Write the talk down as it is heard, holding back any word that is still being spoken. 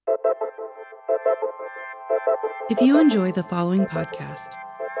If you enjoy the following podcast,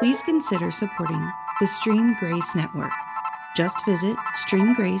 please consider supporting the Stream Grace Network. Just visit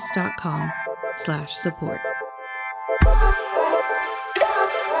streamgrace.com/support.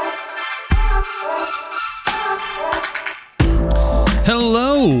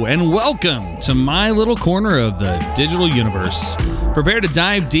 Hello and welcome to my little corner of the digital universe. Prepare to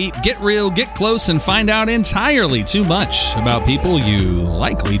dive deep, get real, get close, and find out entirely too much about people you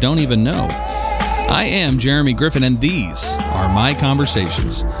likely don't even know. I am Jeremy Griffin, and these are my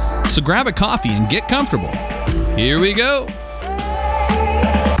conversations. So grab a coffee and get comfortable. Here we go.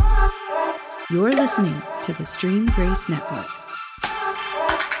 You're listening to the Stream Grace Network.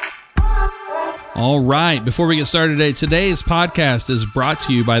 All right, before we get started today, today's podcast is brought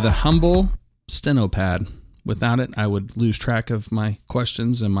to you by the humble Stenopad. Without it, I would lose track of my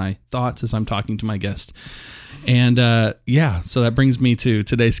questions and my thoughts as I'm talking to my guest. And so that brings me to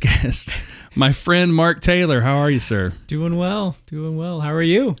today's guest, my friend Mark Taylor. How are you, sir? Doing well. How are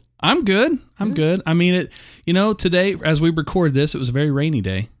you? I'm good. I mean, today, as we record this, it was a very rainy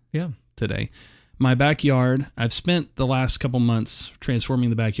day. Yeah. Today. My backyard, I've spent the last couple months transforming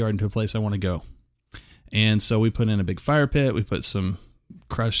the backyard into a place I want to go. And so we put in a big fire pit. We put some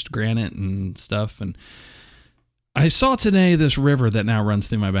crushed granite and stuff. And I saw today this river that now runs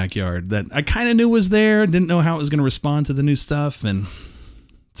through my backyard that I kind of knew was there. Didn't know how it was going to respond to the new stuff. And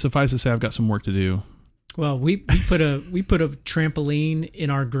suffice to say, I've got some work to do. Well, we put a trampoline in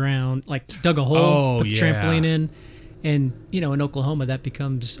our ground, like dug a hole, put the trampoline in. And, in Oklahoma, that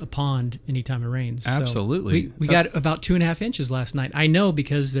becomes a pond anytime it rains. Absolutely. So we got about 2.5 inches last night. I know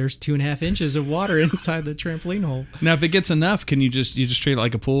because there's 2.5 inches of water inside the trampoline hole. Now, if it gets enough, can you just treat it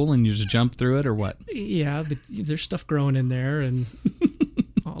like a pool and you just jump through it or what? Yeah, but there's stuff growing in there and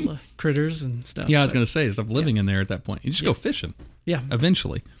all the critters and stuff. Yeah, I was going to say, stuff living in there at that point. You just go fishing. Yeah.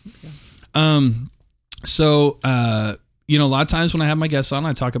 Eventually. Yeah. A lot of times when I have my guests on,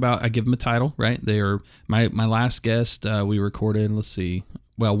 I give them a title, right? They are my last guest. We recorded,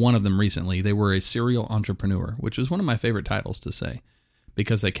 one of them recently. They were a serial entrepreneur, which was one of my favorite titles to say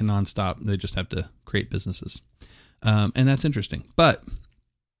because they can nonstop. They just have to create businesses. And that's interesting. But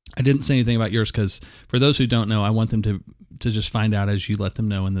I didn't say anything about yours because for those who don't know, I want them to just find out as you let them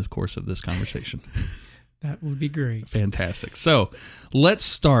know in the course of this conversation. That would be great. Fantastic. So let's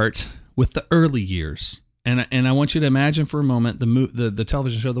start with the early years. And I want you to imagine for a moment the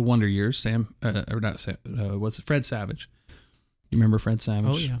television show The Wonder Years. Fred Savage. You remember Fred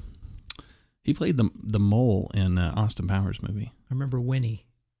Savage? Oh yeah. He played the mole in Austin Powers movie. I remember Winnie.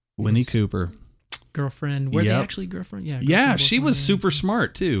 Winnie Cooper. Girlfriend. Were they actually girlfriend? Yeah. Yeah, she was super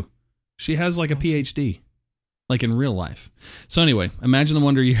smart too. She has like a PhD, like in real life. So anyway, imagine The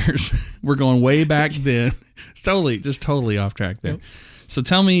Wonder Years. We're going way back then. It's totally off track there. Yep. So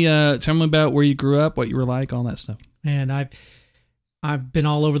tell me about where you grew up, what you were like, all that stuff. And I've been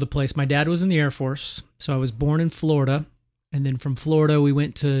all over the place. My dad was in the Air Force, so I was born in Florida, and then from Florida we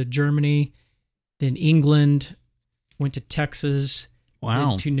went to Germany, then England, went to Texas,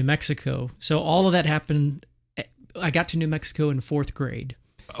 then to New Mexico. So all of that happened. I got to New Mexico in 4th grade.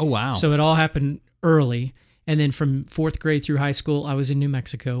 Oh wow! So it all happened early, and then from 4th grade through high school, I was in New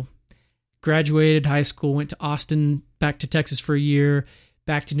Mexico. Graduated high school, went to Austin, back to Texas for a year,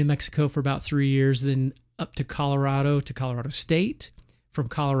 back to New Mexico for about 3 years, then up to Colorado State. From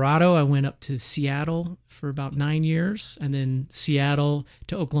Colorado, I went up to Seattle for about 9 years, and then Seattle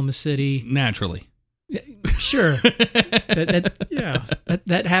to Oklahoma City. Naturally. Sure.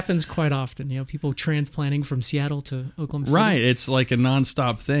 That happens quite often. People transplanting from Seattle to Oklahoma City. Right. It's like a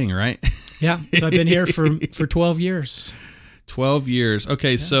nonstop thing, right? Yeah. So I've been here for 12 years. 12 years.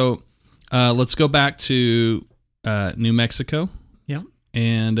 Okay, so let's go back to New Mexico. Yeah.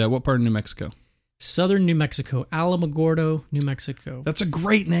 And what part of New Mexico? Southern New Mexico, Alamogordo, New Mexico. That's a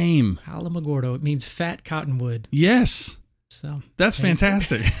great name. Alamogordo. It means fat cottonwood. Yes. So that's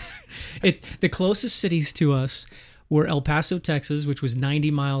fantastic. The closest cities to us were El Paso, Texas, which was 90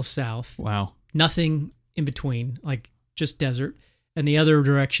 miles south. Wow. Nothing in between, like just desert. And the other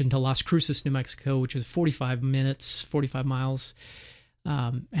direction to Las Cruces, New Mexico, which was 45 miles.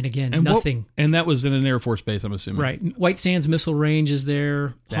 And again, nothing. And that was in an Air Force base, I'm assuming. Right. White Sands Missile Range is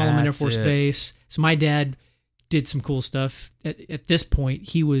there, Holloman Air Force Base. So my dad did some cool stuff. At this point,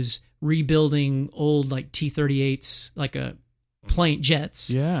 he was rebuilding old like T-38s, like jets.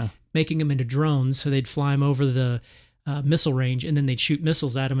 Yeah. Making them into drones so they'd fly them over the missile range, and then they'd shoot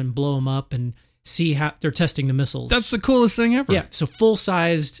missiles at them and blow them up and see how they're testing the missiles. That's the coolest thing ever. Yeah. So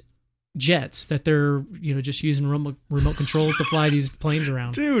full-sized jets that they're just using remote controls to fly these planes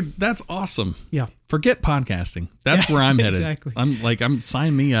around. Dude, that's awesome. Yeah. Forget podcasting. That's where I'm headed. Exactly. I'm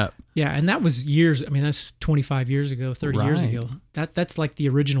sign me up. Yeah, and that was years. I mean, that's 25 years ago, 30 years Right. ago. That's like the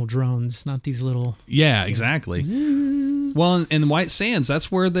original drones, not these little. Yeah, exactly. Well, in White Sands, that's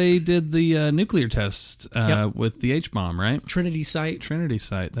where they did the nuclear test with the H-bomb, right? Trinity site. Trinity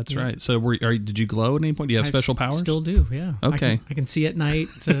site. That's right. So, did you glow at any point? Do you have special powers? Still do. Yeah. Okay. I can see at night.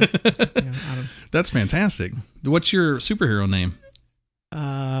 That's fantastic. What's your superhero name?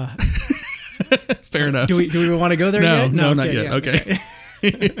 Fair enough. Do we want to go there yet? No, not yet. Okay.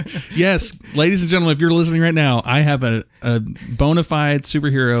 Yes, ladies and gentlemen, if you're listening right now, I have a bona fide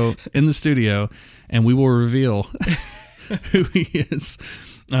superhero in the studio, and we will reveal who he is.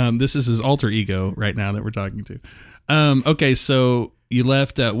 This is his alter ego right now that we're talking to. Okay, so you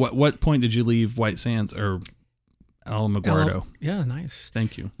left. What point did you leave White Sands or Alamogordo? Yeah, nice.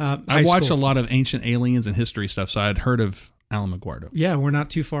 Thank you. I watched a lot of ancient aliens and history stuff, so I'd heard of Alamogordo. Yeah, we're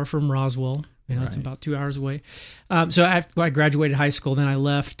not too far from Roswell. It's about 2 hours away. So I graduated high school, then I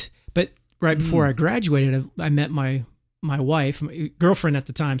left. But right before I graduated, I met my wife, my girlfriend at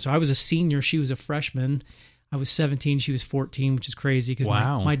the time. So I was a senior. She was a freshman. I was 17. She was 14, which is crazy because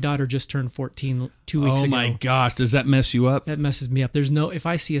my daughter just turned 14 2 weeks ago. Oh my gosh. Does that mess you up? That messes me up. If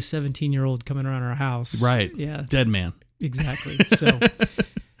I see a 17-year-old coming around our house. Right. Yeah. Dead man. Exactly. So,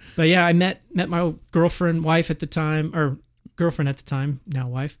 but yeah, I met my wife at the time, or girlfriend at the time, now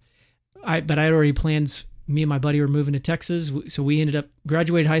wife. But I had already plans. Me and my buddy were moving to Texas. So we ended up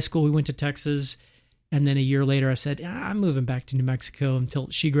graduated high school. We went to Texas. And then a year later, I said, I'm moving back to New Mexico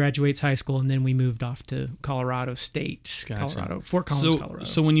until she graduates high school. And then we moved off to Colorado State, Gotcha. Fort Collins, Colorado.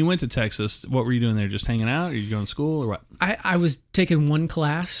 So when you went to Texas, what were you doing there? Just hanging out? Or you going to school or what? I was taking one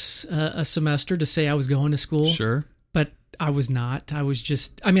class a semester to say I was going to school. Sure. But I was not. I was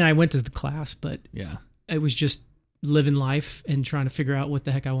just, I went to the class, but it was just living life and trying to figure out what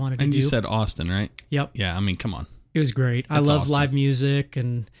the heck I wanted to do. And you said Austin, right? Yep. Yeah, come on. It was great. I love live music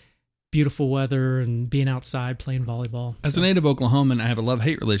and beautiful weather and being outside playing volleyball. As a native Oklahoman, I have a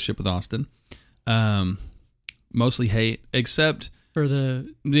love-hate relationship with Austin. Mostly hate, except for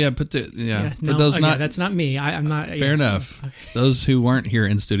the for those not. That's not me. I'm not. Fair enough. Those who weren't here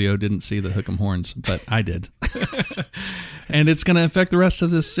in studio didn't see the hook 'em horns, but I did. And it's going to affect the rest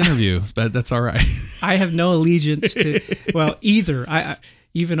of this interview, but that's all right. I have no allegiance to either. I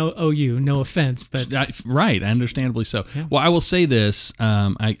even OU, no offense, but right, understandably so. Yeah. Well, I will say this: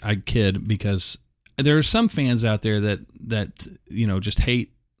 I kid because there are some fans out there that just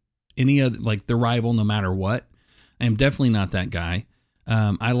hate any other, like the rival, no matter what. I am definitely not that guy.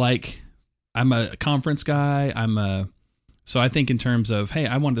 I'm a conference guy. So I think in terms of, hey,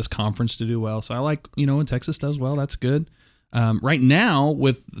 I want this conference to do well. So I like, when Texas does well, that's good. Right now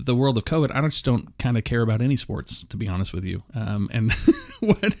with the world of COVID, I just don't kind of care about any sports, to be honest with you. And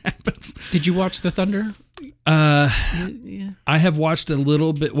what happens? Did you watch the Thunder? Yeah. I have watched a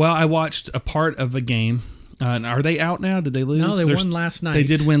little bit. Well, I watched a part of a game. Are they out now? Did they lose? No, they won last night. They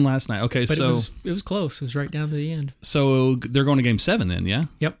did win last night. Okay, but it was close. It was right down to the end. So they're going to Game 7 then, yeah?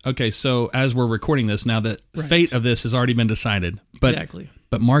 Yep. Okay, so as we're recording this, now the fate of this has already been decided. Exactly.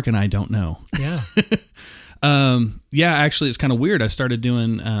 But Mark and I don't know. Yeah. Actually, it's kind of weird. I started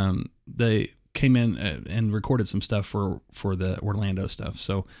doing. They came in and recorded some stuff for the Orlando stuff.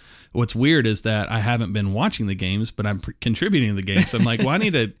 So what's weird is that I haven't been watching the games, but I'm contributing to the games. So I'm like, well,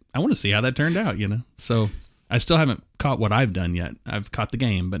 I want to see how that turned out, So I still haven't caught what I've done yet. I've caught the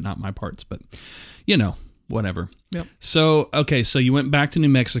game, but not my parts. But whatever. Yep. So so you went back to New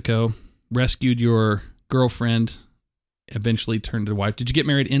Mexico, rescued your girlfriend. Eventually turned to wife. Did you get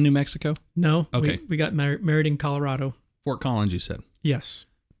married in New Mexico? No. Okay. We got married in Colorado. Fort Collins, you said? Yes.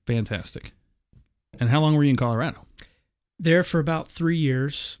 Fantastic. And how long were you in Colorado? There for about 3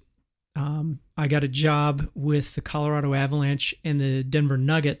 years. I got a job with the Colorado Avalanche and the Denver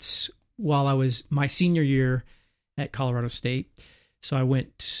Nuggets while I was my senior year at Colorado State. So I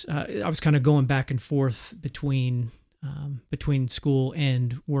went, I was kind of going back and forth between school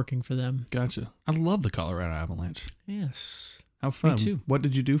and working for them. Gotcha. I love the Colorado Avalanche. Yes. How fun. Me too. What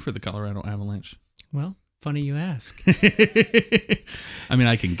did you do for the Colorado Avalanche? Well, funny you ask. I mean,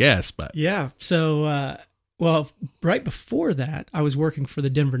 I can guess, but. Yeah. So, right before that, I was working for the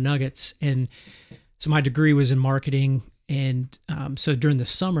Denver Nuggets. And so my degree was in marketing. And so during the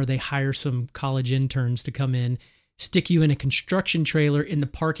summer, they hire some college interns to come in, stick you in a construction trailer in the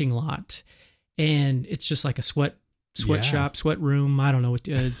parking lot. And it's just like a sweat shop, sweat room. I don't know what.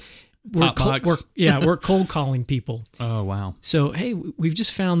 We're cold calling people. Oh, wow. So, hey, we've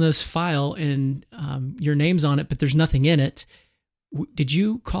just found this file and your name's on it, but there's nothing in it. did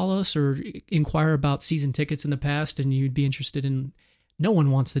you call us or inquire about season tickets in the past, and you'd be interested in? No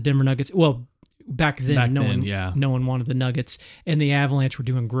one wants the Denver Nuggets. Well, back then, no one wanted the Nuggets, and the Avalanche were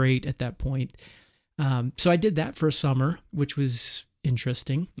doing great at that point. So I did that for a summer, which was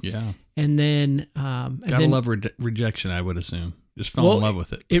interesting. Yeah. And then gotta love rejection, I would assume. Just fell in love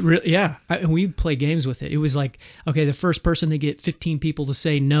with it. It really, yeah. We play games with it. It was like, okay, the first person to get 15 people to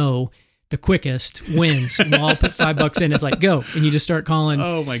say no, the quickest wins. And we'll all put $5 in. It's like, go. And you just start calling.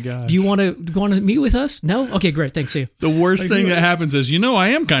 Oh my gosh. Do you want to meet with us? No? Okay, great. Thanks. See you. The worst thing that happens is, I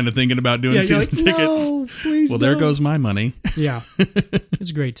am kind of thinking about doing season tickets. No, please well, there goes my money. Yeah. It's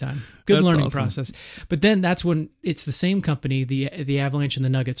a great time. Good learning awesome. process. But then that's when it's the same company. The Avalanche and the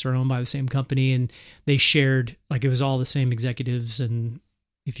Nuggets are owned by the same company, and they shared, like, it was all the same executives, and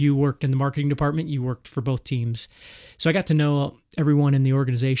if you worked in the marketing department, you worked for both teams. So I got to know everyone in the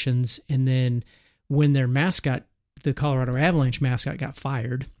organizations. And then when their mascot, the Colorado Avalanche mascot, got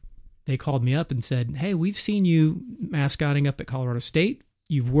fired, they called me up and said, hey, we've seen you mascotting up at Colorado State.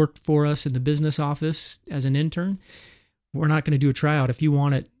 You've worked for us in the business office as an intern. We're not going to do a tryout. If you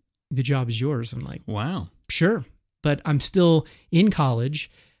want it, the job is yours. I'm like, wow, sure. But I'm still in college.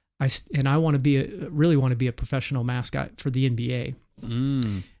 I really want to be a professional mascot for the NBA.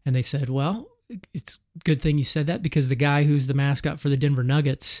 And they said, well, it's a good thing you said that, because the guy who's the mascot for the Denver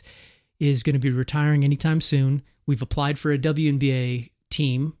Nuggets is going to be retiring anytime soon. We've applied for a WNBA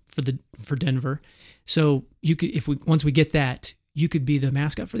team for Denver. So you could, once we get that, you could be the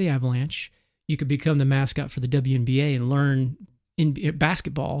mascot for the Avalanche. You could become the mascot for the WNBA and learn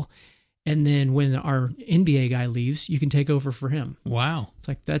basketball. And then when our NBA guy leaves, you can take over for him. Wow. It's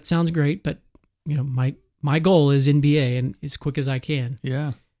like, that sounds great, but my goal is NBA and as quick as I can.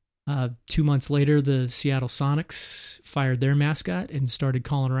 Yeah. 2 months later, the Seattle Sonics fired their mascot and started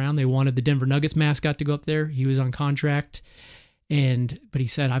calling around. They wanted the Denver Nuggets mascot to go up there. He was on contract, but he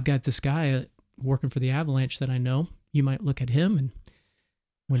said, I've got this guy working for the Avalanche that I know. You might look at him, and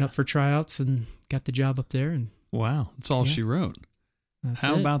went up for tryouts and got the job up there. And wow, that's all she wrote.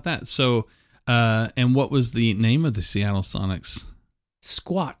 How it. about that? So, and what was the name of the Seattle Sonics?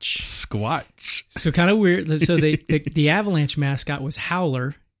 Squatch. So kind of weird. So the Avalanche mascot was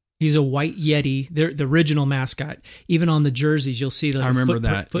Howler. He's a white Yeti. They're the original mascot. Even on the jerseys, you'll see the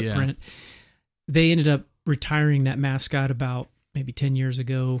footprint. Yeah. They ended up retiring that mascot about maybe 10 years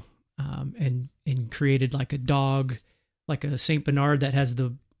ago, and created like a dog, like a Saint Bernard that has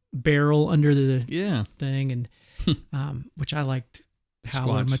the barrel under the thing, and which I liked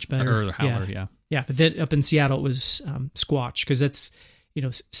Howler much better. Or Howler, yeah. Yeah, but then up in Seattle it was Squatch, because that's,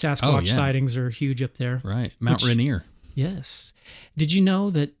 Sasquatch sightings are huge up there. Right. Mount Rainier. Yes. Did you know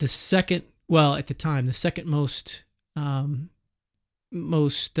that at the time, the second most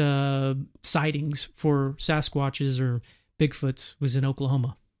sightings for Sasquatches or Bigfoots was in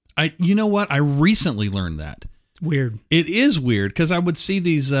Oklahoma? You know what? I recently learned that. It's weird. It is weird, because I would see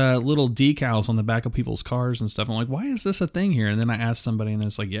these little decals on the back of people's cars and stuff. I'm like, why is this a thing here? And then I asked somebody, and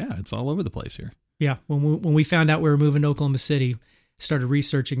it's like, yeah, it's all over the place here. Yeah. When we found out we were moving to Oklahoma City, started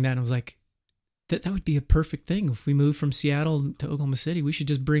researching that, and I was like, that would be a perfect thing. If we moved from Seattle to Oklahoma City, we should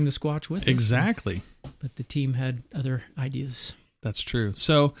just bring the Squatch with us. Exactly. But the team had other ideas. That's true.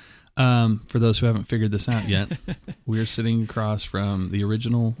 So, for those who haven't figured this out yet, we're sitting across from the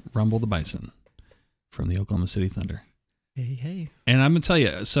original Rumble the Bison from the Oklahoma City Thunder. Hey. And I'm going to tell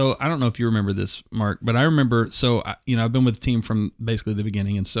you, so I don't know if you remember this, Mark, but I remember, I've been with the team from basically the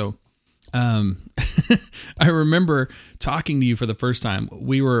beginning. And so, I remember talking to you for the first time.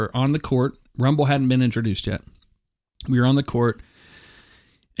 We were on the court. Rumble hadn't been introduced yet. We were on the court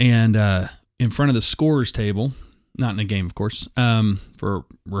and in front of the scorer's table, not in a game, of course, for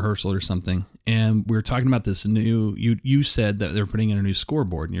rehearsal or something. And we were talking about this new, you said that they're putting in a new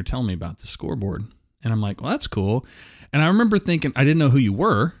scoreboard, and you're telling me about the scoreboard. And I'm like, well, that's cool. And I remember thinking, I didn't know who you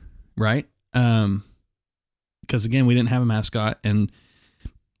were, right? Because again, we didn't have a mascot, and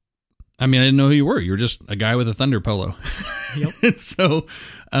I didn't know who you were. You were just a guy with a Thunder polo. Yep. And so,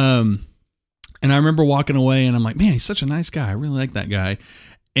 and I remember walking away, and I'm like, man, he's such a nice guy. I really like that guy.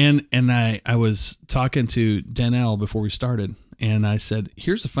 And I was talking to Danelle before we started, and I said,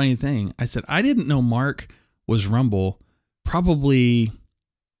 here's the funny thing. I said, I didn't know Mark was Rumble probably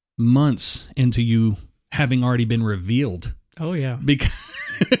months into you having already been revealed. Oh, yeah.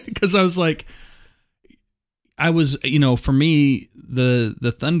 Because I was like, for me,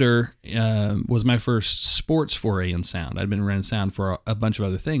 the Thunder was my first sports foray in sound. I'd been running sound for a bunch of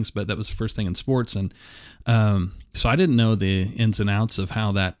other things, but that was the first thing in sports. And so I didn't know the ins and outs of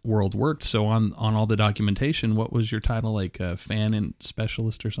how that world worked. So on all the documentation, what was your title, like fan and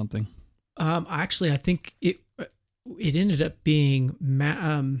specialist or something? Actually, I think it ended up being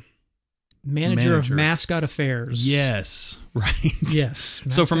manager of mascot affairs. Yes, right. Yes.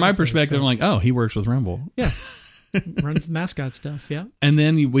 So from my perspective, I'm like, oh, he works with Rumble. Yeah. Runs the mascot stuff, yeah. And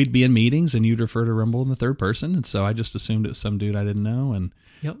then we'd be in meetings and you'd refer to Rumble in the third person. And so I just assumed it was some dude I didn't know. And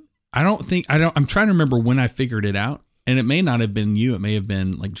yep. I'm trying to remember when I figured it out. And it may not have been you. It may have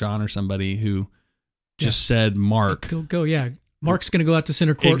been like John or somebody who just said Mark. Go, yeah. Mark's going to go out to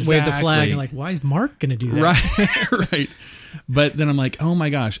center court and wave the flag. And like, why is Mark going to do that? Right, right. But then I'm like, oh my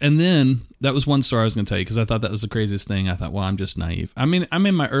gosh. And then that was one story I was going to tell you because I thought that was the craziest thing. I thought, well, I'm just naive. I mean, I'm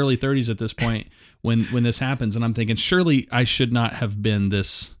in my early 30s at this point when this happens. And I'm thinking, surely I should not have been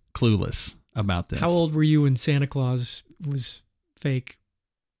this clueless about this. How old were you when Santa Claus was fake?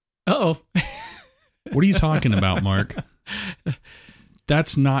 Uh-oh. What are you talking about, Mark?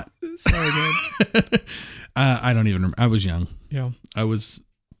 That's not... Sorry, man. I don't even remember. I was young. Yeah. I was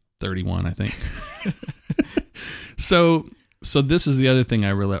 31, I think. So this is the other thing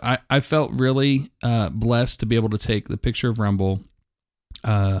I felt really blessed to be able to take the picture of Rumble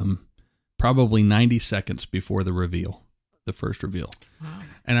probably 90 seconds before the reveal, the first reveal. Wow.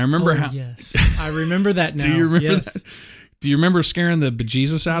 And I remember how... Yes. I remember that now. Do you remember that? Do you remember scaring the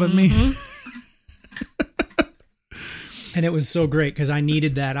bejesus out of me? And it was so great because I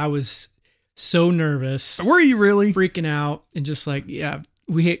needed that. I was so nervous. Were you really? Freaking out and just like, yeah,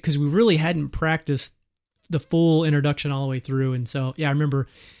 because we really hadn't practiced the full introduction all the way through. And so, yeah, I remember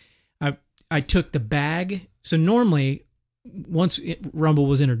I took the bag. So normally once Rumble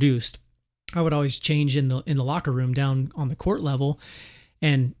was introduced, I would always change in the locker room down on the court level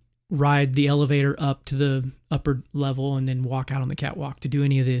and ride the elevator up to the upper level and then walk out on the catwalk to do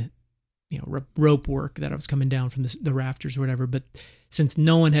any of the rope work that I was coming down from the rafters or whatever. But since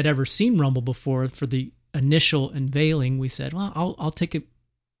no one had ever seen Rumble before for the initial unveiling, we said, well, I'll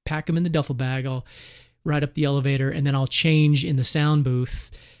pack him in the duffel bag. I'll ride up the elevator and then I'll change in the sound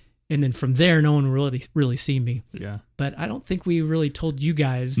booth. And then from there, no one will really see me. Yeah. But I don't think we really told you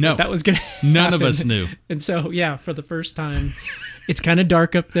guys that was going to happen. None of us knew. And so, yeah, for the first time, it's kind of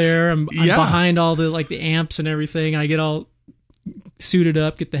dark up there. I'm behind all the amps and everything. I get all suited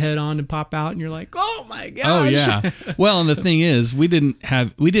up, get the head on and pop out and you're like, oh my gosh. Oh yeah. Well, and the thing is, we didn't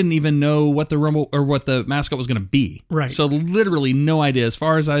even know what the Rumble or what the mascot was going to be. Right. So literally no idea. As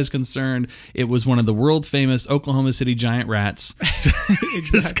far as I was concerned, it was one of the world famous Oklahoma City giant rats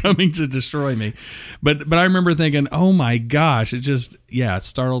just coming to destroy me. But I remember thinking, oh my gosh, it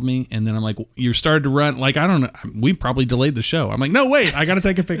startled me. And then I'm like, you started to run. Like, I don't know. We probably delayed the show. I'm like, no, wait, I got to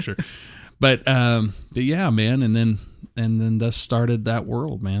take a picture. But yeah, man. And then thus started that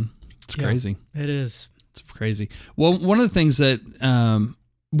world, man. It's crazy. It is. It's crazy. Well, one of the things that,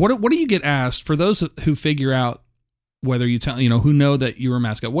 what do you get asked for those who figure out whether who know that you're a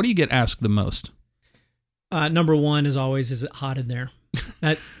mascot? What do you get asked the most? Number one is always, is it hot in there?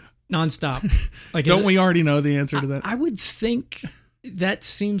 That nonstop. Like, don't we already know the answer to that? I would think that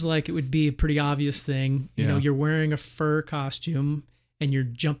seems like it would be a pretty obvious thing. You know, you're wearing a fur costume and you're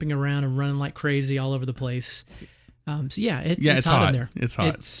jumping around and running like crazy all over the place. So yeah, it's hot in there. It's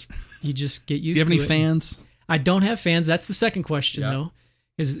hot. You just get used to it. Do you have any fans? I don't have fans. That's the second question though.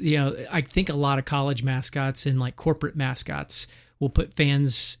 Is I think a lot of college mascots and like corporate mascots will put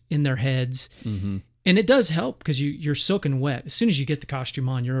fans in their heads. Mm-hmm. And it does help because you're soaking wet. As soon as you get the costume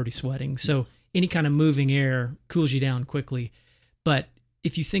on, you're already sweating. So any kind of moving air cools you down quickly. But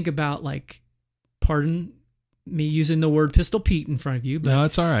if you think about pardon me using the word Pistol Pete in front of you. But, no,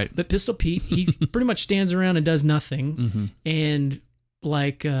 it's all right. But Pistol Pete, he pretty much stands around and does nothing. Mm-hmm. And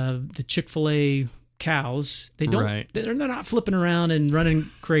like the Chick-fil-A cows, they're not flipping around and running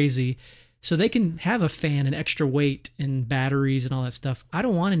crazy. So they can have a fan and extra weight and batteries and all that stuff. I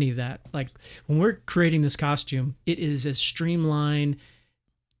don't want any of that. Like when we're creating this costume, it is as streamlined,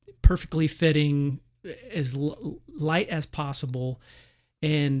 perfectly fitting, as light as possible.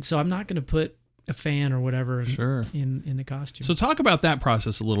 And so I'm not going to put a fan or whatever in the costume. So talk about that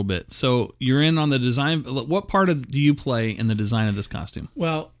process a little bit. So you're in on the design. What part do you play in the design of this costume?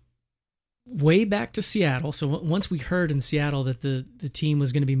 Well, way back to Seattle. So once we heard in Seattle that the team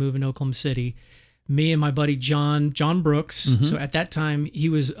was going to be moving to Oklahoma City, me and my buddy John Brooks. Mm-hmm. So at that time he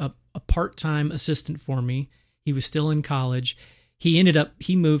was a part-time assistant for me. He was still in college.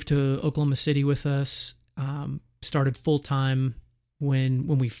 He moved to Oklahoma City with us, started full-time when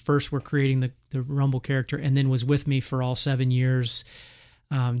we first were creating the Rumble character, and then was with me for all 7 years.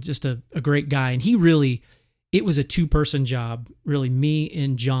 Just a great guy. And it was a 2-person job, really, me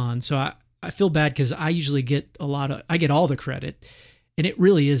and John. So I feel bad because I usually get I get all the credit, and it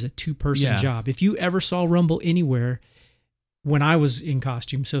really is a 2-person job. If you ever saw Rumble anywhere when I was in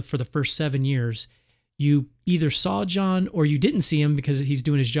costume, so for the first 7 years, you either saw John or you didn't see him because he's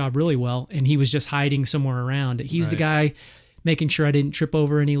doing his job really well and he was just hiding somewhere around. He's the guy making sure I didn't trip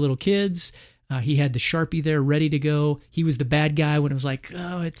over any little kids. He had the Sharpie there ready to go. He was the bad guy when it was like,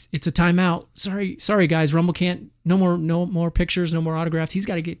 oh, it's a timeout. Sorry guys, Rumble can't, no more pictures, no more autographs. He's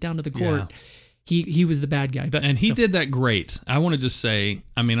got to get down to the court. Yeah. He was the bad guy. And he did that great. I want to just say,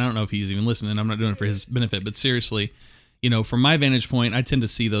 I mean, I don't know if he's even listening. I'm not doing it for his benefit, but seriously, from my vantage point, I tend to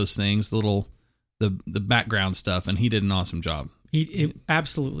see those things, the background stuff, and he did an awesome job.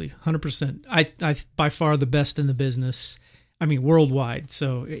 Absolutely, 100%. I by far the best in the business. I mean, worldwide.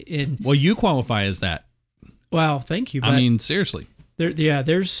 So, well, you qualify as that. Well, thank you. I mean, seriously.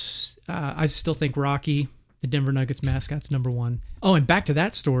 There's. I still think Rocky, the Denver Nuggets mascot's #1. Oh, and back to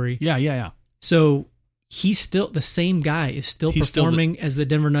that story. Yeah. So he's still the same guy. Is still performing as the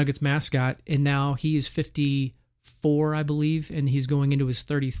Denver Nuggets mascot, and now he is 54, I believe, and he's going into his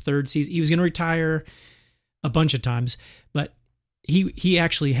 33rd season. He was going to retire a bunch of times, but he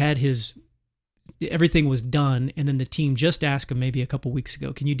actually had everything was done, and then the team just asked him maybe a couple weeks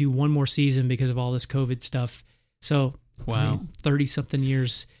ago, can you do one more season because of all this COVID stuff? So, wow, 30-something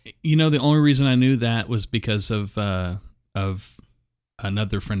years. The only reason I knew that was because of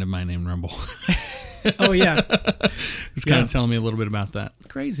another friend of mine named Rumble. Oh, yeah. It's kind of telling me a little bit about that.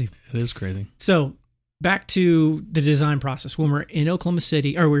 Crazy. It is crazy. So back to the design process. When we're in Oklahoma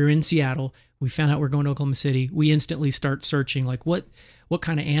City, or we were in Seattle, we found out we're going to Oklahoma City. We instantly start searching, like what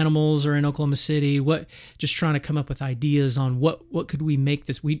kind of animals are in Oklahoma City? Just trying to come up with ideas on what could we make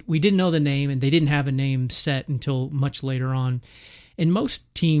this. We didn't know the name, and they didn't have a name set until much later on. And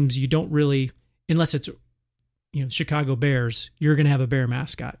most teams, you don't really, unless it's Chicago Bears, you're going to have a bear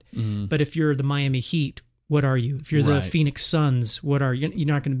mascot. Mm-hmm. But if you're the Miami Heat, what are you? If you're the Phoenix Suns, what are you? You're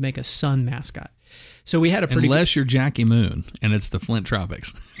not going to make a sun mascot. So we had unless you're Jackie Moon and it's the Flint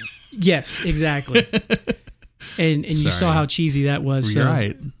Tropics. Yes, exactly. And you saw how cheesy that was. So.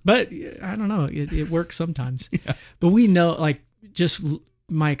 Right. But I don't know. It works sometimes. Yeah. But we know, like, just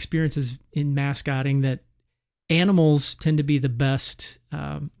my experiences in mascotting, that animals tend to be the best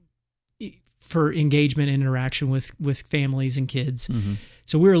for engagement and interaction with families and kids. Mm-hmm.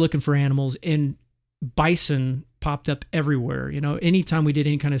 So we were looking for animals, and bison popped up everywhere. Anytime we did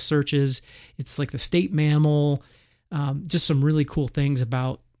any kind of searches, it's like the state mammal, just some really cool things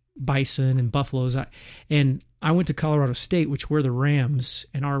about bison and buffaloes. And I went to Colorado State, which were the Rams,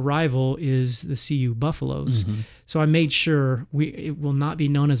 and our rival is the CU Buffaloes. Mm-hmm. So I made sure it will not be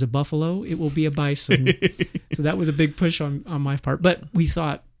known as a buffalo. It will be a bison. So that was a big push on my part. But we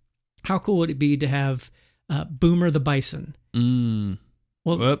thought, how cool would it be to have Boomer the Bison? Mm.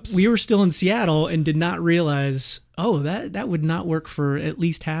 Well, whoops. We were still in Seattle and did not realize, that would not work for at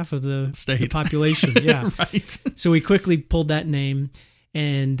least half of the population. Yeah. Right. So we quickly pulled that name,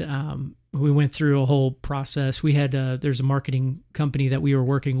 and we went through a whole process. We had there's a marketing company that we were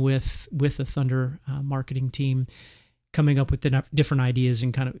working with the Thunder marketing team, coming up with different ideas,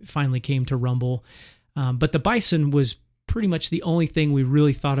 and kind of finally came to Rumble. But the Bison was pretty much the only thing we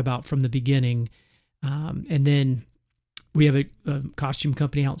really thought about from the beginning. And then we have a costume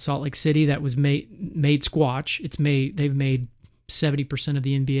company out in Salt Lake City that was made Squatch. They've made 70% of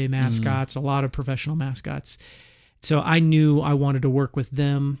the NBA mascots, a lot of professional mascots. So I knew I wanted to work with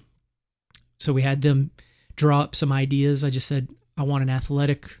them. So we had them draw up some ideas. I just said, I want an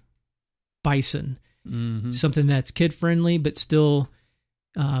athletic bison, something that's kid friendly, but still,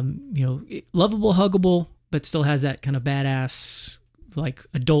 lovable, huggable, but still has that kind of badass, like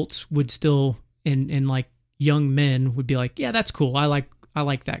adults would still, and like young men would be like, yeah, that's cool. I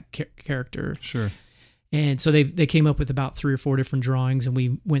like that character. Sure. And so they came up with about 3 or 4 different drawings, and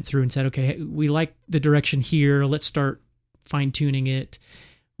we went through and said, okay, we like the direction here. Let's start fine tuning it.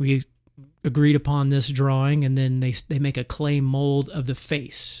 We agreed upon this drawing, and then they make a clay mold of the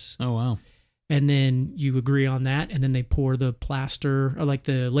face. Oh, wow. And then you agree on that, and then they pour the plaster, or like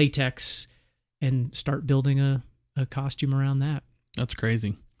the latex, and start building a costume around that. That's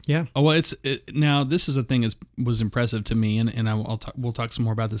crazy. Yeah. Oh, well, now this is a thing that was impressive to me, and we'll talk some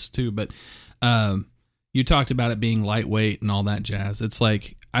more about this too. But you talked about it being lightweight and all that jazz. It's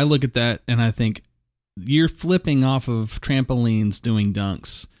like, I look at that and I think, you're flipping off of trampolines doing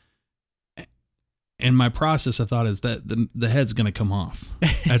dunks. And my process of thought is that the head's going to come off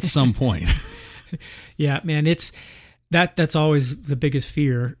at some point. Yeah, man, that's always the biggest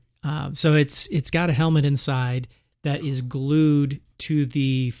fear. So it's got a helmet inside that is glued to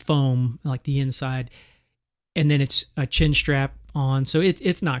the foam, like the inside, and then it's a chin strap on, so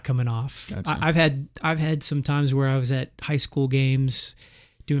it's not coming off. Gotcha. I've had some times where I was at high school games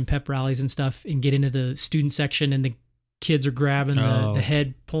doing pep rallies and stuff, and get into the student section, and the kids are grabbing the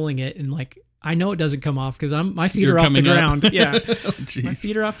head, pulling it, and like, I know it doesn't come off because my feet You're are off the coming up. ground. Yeah. Oh, My jeez.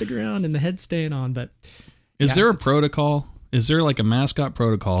 feet are off the ground and the head's staying on. But Is yeah, there a it's- protocol? Is there like a mascot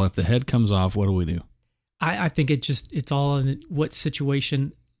protocol? If the head comes off, what do we do? I think it's all in what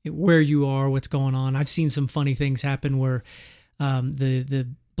situation, where you are, what's going on. I've seen some funny things happen where the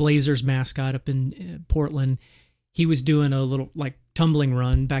Blazers mascot up in Portland, he was doing a little like tumbling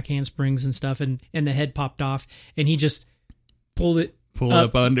run, back handsprings and stuff, and the head popped off, and he just pulled it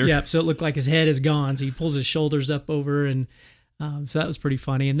Up under. Yeah, so it looked like his head is gone. So he pulls his shoulders up over, and so that was pretty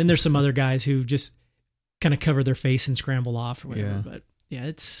funny. And then there's some other guys who just kind of cover their face and scramble off or whatever. Yeah. But yeah,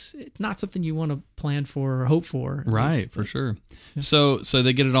 it's not something you want to plan for or hope for. Right, for sure. Yeah. So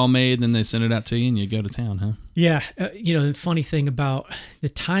they get it all made, and then they send it out to you, and you go to town, huh? Yeah, the funny thing about the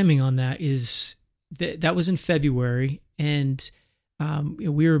timing on that is that was in February, and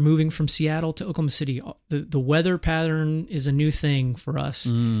we were moving from Seattle to Oklahoma City. The weather pattern is a new thing for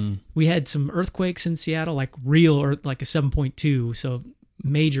us. We had some earthquakes in Seattle, like real, or like a 7.2, so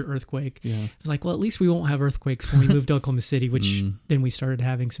major earthquake. Yeah. I was like, well, at least we won't have earthquakes when we moved to Oklahoma City, which then we started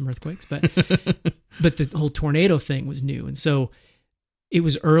having some earthquakes. But the whole tornado thing was new, and so it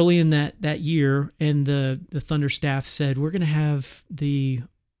was early in that year, and the Thunder staff said, we're going to have the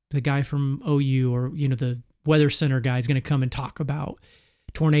guy from OU, or the Weather Center guy, is going to come and talk about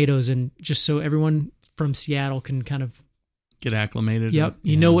tornadoes, and just so everyone from Seattle can kind of get acclimated. Yep.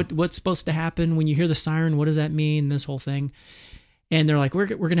 You know what's supposed to happen when you hear the siren. What does that mean? This whole thing. And they're like, we're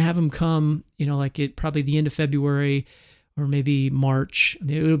going to have him come, like probably the end of February or maybe March.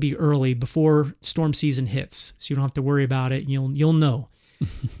 It'll be early before storm season hits, so you don't have to worry about it. And you'll know.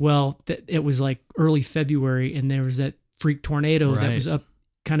 Well, it was like early February, and there was that freak tornado that was up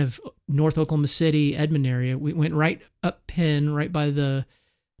kind of North Oklahoma City, Edmond area. We went right up Penn, right by the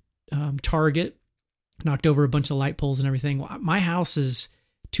Target, knocked over a bunch of light poles and everything. Well, my house is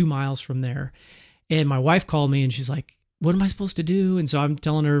 2 miles from there. And my wife called me, and she's like, what am I supposed to do? And so I'm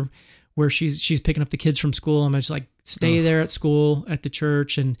telling her where she's picking up the kids from school. I'm just like, stay there at school, at the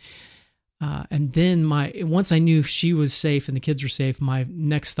church. And then once I knew she was safe and the kids were safe, my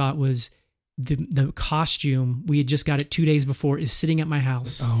next thought was the costume, we had just got it 2 days before, is sitting at my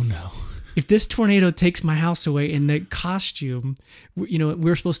house. Oh no. If this tornado takes my house away, and the costume,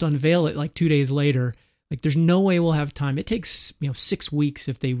 we're supposed to unveil it like 2 days later, like there's no way we'll have time. It takes 6 weeks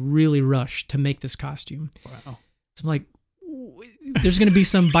if they really rush to make this costume. Wow. So I'm like, there's going to be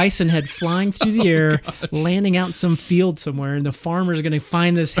some bison head flying through the air, landing out in some field somewhere, and the farmer's going to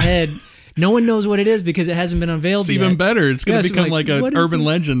find this head. No one knows what it is because it hasn't been unveiled yet. It's even better. It's going to become like an urban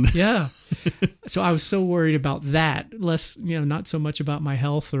legend. Yeah. So I was so worried about that, less, not so much about my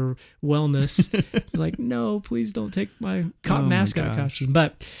health or wellness. Like, no, please don't take my mascot costume.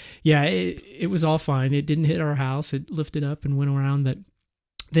 But yeah, it was all fine. It didn't hit our house. It lifted up and went around. But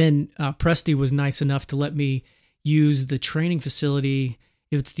then Presty was nice enough to let me use the training facility.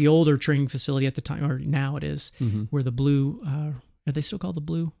 It's the older training facility at the time, or now it is, where the Blue, are they still called the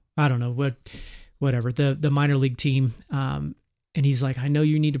Blue? I don't know, whatever, the minor league team. And he's like, I know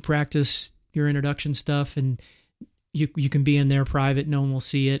you need to practice your introduction stuff, and you can be in there private. No one will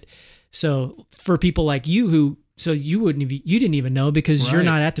see it. So for people like you you didn't even know because you're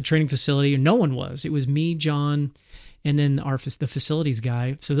not at the training facility, and no one was. It was me, John, and then the facilities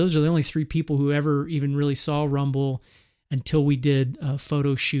guy. So those are the only 3 people who ever even really saw Rumble until we did a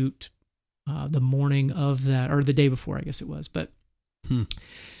photo shoot the morning of that, or the day before, I guess it was. But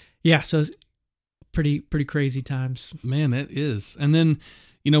yeah, so it's pretty crazy times. Man, it is. And then,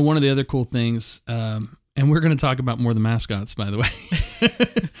 one of the other cool things, and we're going to talk about more of the mascots, by the way.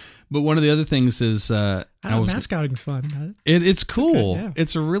 But one of the other things is, mascotting's fun. It's cool. Okay, yeah.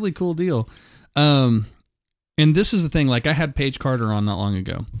 It's a really cool deal. And this is the thing, like I had Paige Carter on not long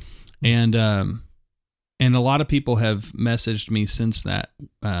ago, and a lot of people have messaged me since that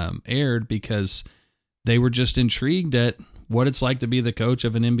aired because they were just intrigued at what it's like to be the coach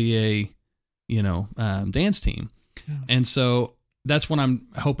of an NBA, dance team. Yeah. And so that's what I'm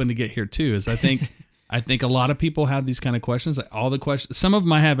hoping to get here too, is I think a lot of people have these kind of questions, like all the questions, some of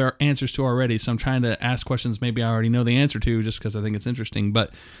them I have answers to already. So I'm trying to ask questions maybe I already know the answer to just because I think it's interesting,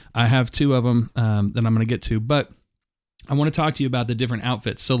 but I have 2 of them that I'm going to get to, but I want to talk to you about the different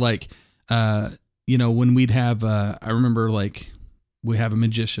outfits. So like, when we'd have, I remember like, we have a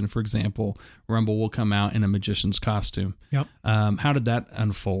magician, for example. Rumble will come out in a magician's costume. Yep. How did that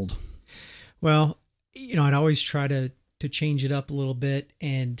unfold? Well, I'd always try to change it up a little bit,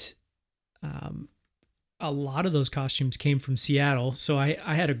 and a lot of those costumes came from Seattle. So I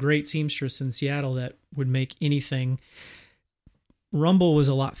had a great seamstress in Seattle that would make anything. Rumble was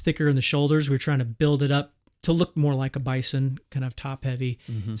a lot thicker in the shoulders. We were trying to build it up to look more like a bison, kind of top heavy.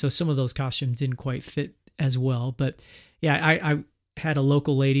 Mm-hmm. So some of those costumes didn't quite fit as well. But yeah, I had a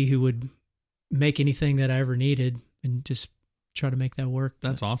local lady who would make anything that I ever needed and just try to make that work.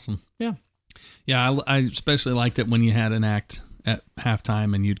 That's awesome. Yeah. Yeah, I especially liked it when you had an act at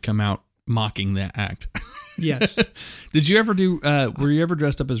halftime and you'd come out mocking that act. Yes. Did you ever do, were you ever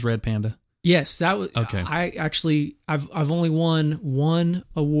dressed up as Red Panda? Yes, that was Okay. I've only won one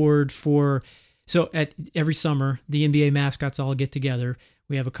award for, so at every summer the NBA mascots all get together.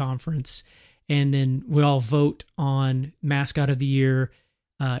 We have a conference and then we all vote on mascot of the year,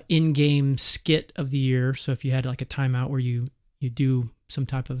 in-game skit of the year. So if you had like a timeout where you do some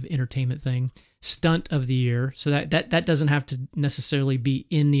type of entertainment thing, stunt of the year. So that doesn't have to necessarily be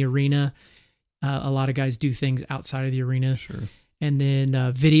in the arena. A lot of guys do things outside of the arena. Sure. And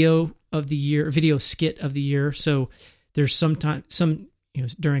then video of the year, video skit of the year. So there's some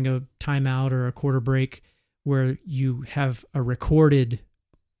during a timeout or a quarter break where you have a recorded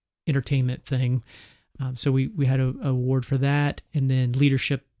entertainment thing. So we had a award for that, and then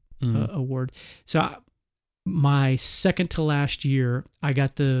leadership award. So my second to last year, I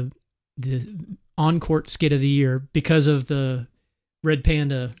got the on-court skit of the year because of the Red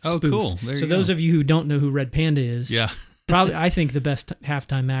Panda spoof. Oh, cool. There So you go. those of you who don't know who Red Panda is, Yeah. probably I think the best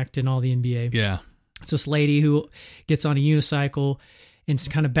halftime act in all the NBA. Yeah. It's this lady who gets on a unicycle and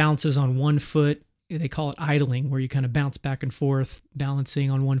kind of bounces on one foot. They call it idling, where you kind of bounce back and forth,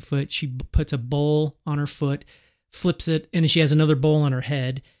 balancing on one foot. She puts a bowl on her foot, flips it, and then she has another bowl on her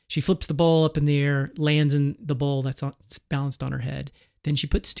head. She flips the bowl up in the air, lands in the bowl that's balanced on her head. Then she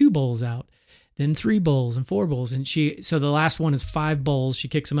puts 2 bowls out, then 3 bowls and 4 bowls. And so the last one is 5 bowls. She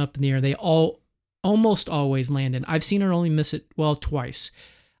kicks them up in the air. They all almost always land in. I've seen her only miss it, twice.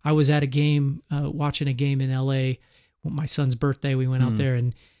 I was at a game, watching a game in LA, my son's birthday. We went out there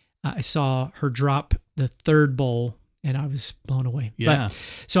and I saw her drop the 3rd bowl and I was blown away. Yeah.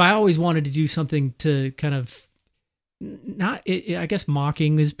 So I always wanted to do something to kind of I guess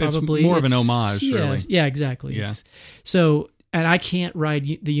mocking is probably it's more of an homage, yeah, really. Yeah, exactly. Yeah. And I can't ride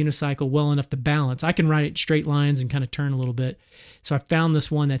the unicycle well enough to balance. I can ride it straight lines and kind of turn a little bit. So I found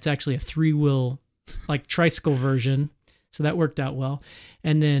this one that's actually a 3-wheel, like tricycle version. So that worked out well.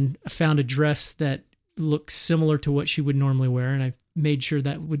 And then I found a dress that looks similar to what she would normally wear. And I made sure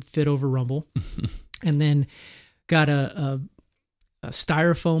that would fit over Rumble. And then got a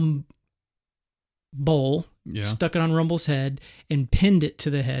styrofoam bowl, stuck it on Rumble's head and pinned it to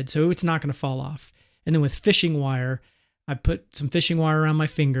the head. So it's not going to fall off. And then with fishing wire, I put some fishing wire around my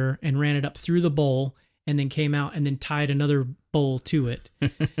finger and ran it up through the bowl and then came out and then tied another bowl to it.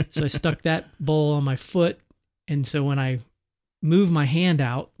 So I stuck that bowl on my foot. And so when I move my hand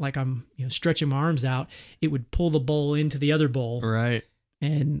out, like I'm stretching my arms out, it would pull the bowl into the other bowl. Right.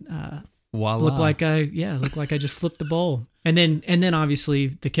 And voila. look like I just flipped the bowl. And then obviously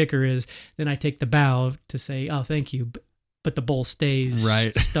the kicker is then I take the bow to say, oh, thank you. But the bowl stays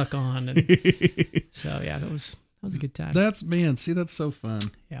stuck on. And so yeah, that was a good time. That's so fun.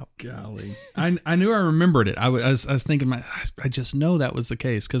 Yeah. Golly. I knew I remembered it. I was thinking I just know that was the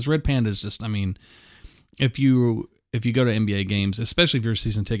case because Red Panda is just, I mean, if you go to NBA games, especially if you're a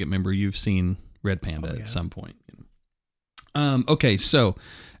season ticket member, you've seen Red Panda at some point. Okay, so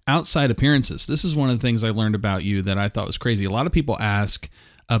outside appearances, this is one of the things I learned about you that I thought was crazy. A lot of people ask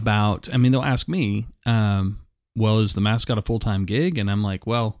about, they'll ask me, well, is the mascot a full-time gig? And I'm like,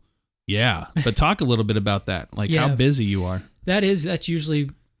 well, yeah, but talk a little bit about that, like how busy you are. That's usually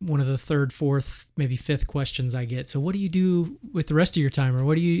one of the 3rd, 4th, maybe 5th questions I get. So what do you do with the rest of your time?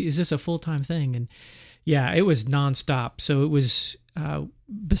 Or is this a full-time thing? And yeah, it was nonstop. So it was,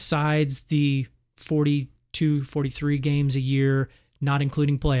 besides the 42, 43 games a year, not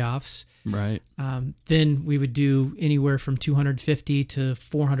including playoffs. Right. Then we would do anywhere from 250 to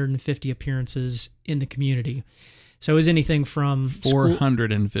 450 appearances in the community. So it was anything from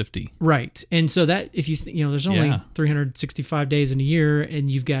 450. Right. And so that, if there's only 365 days in a year and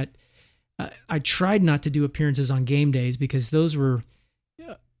you've got, I tried not to do appearances on game days because those were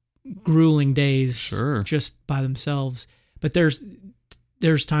grueling days just by themselves. But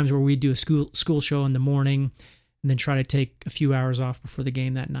there's times where we do a school show in the morning and then try to take a few hours off before the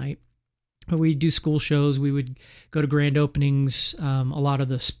game that night. But we do school shows. We would go to grand openings. A lot of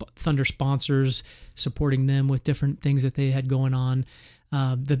the Thunder sponsors, supporting them with different things that they had going on.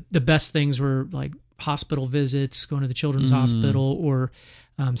 The best things were like hospital visits, going to the children's hospital, or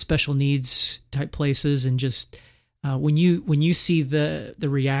special needs type places. And just when you see the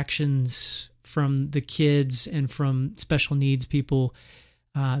reactions from the kids and from special needs people,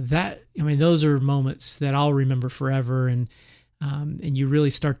 those are moments that I'll remember forever. And you really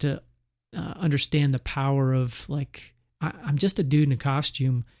start to understand the power of like, I'm just a dude in a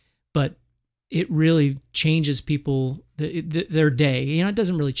costume, but it really changes people, their day. You know, it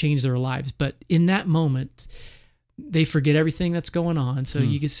doesn't really change their lives, but in that moment, they forget everything that's going on. So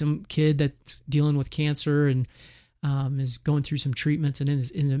you get some kid that's dealing with cancer and is going through some treatments and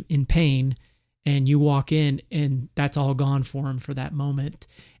is in pain, and you walk in and that's all gone for them for that moment.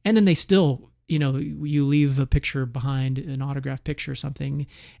 And then they still, you know, you leave a picture behind, an autographed picture or something,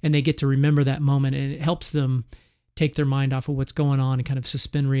 and they get to remember that moment, and it helps them take their mind off of what's going on and kind of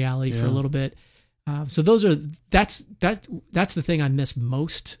suspend reality for a little bit. So that's the thing I miss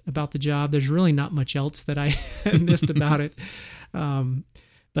most about the job. There's really not much else that I missed about it.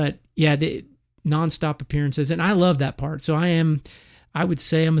 But yeah, the nonstop appearances, and I love that part. So I would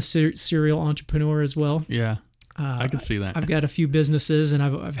say I'm a serial entrepreneur as well. Yeah. I can see that. I've got a few businesses, and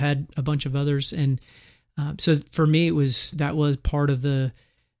I've had a bunch of others. And so for me, that was part of the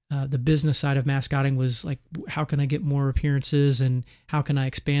business side of mascotting, was like, how can I get more appearances, and how can I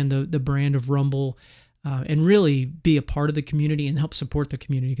expand the brand of Rumble, and really be a part of the community and help support the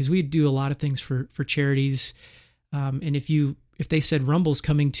community, because we do a lot of things for charities. And if they said Rumble's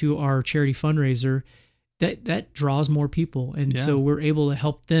coming to our charity fundraiser, that draws more people, and so we're able to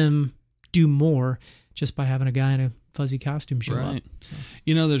help them do more just by having a guy in a fuzzy costume show up. So.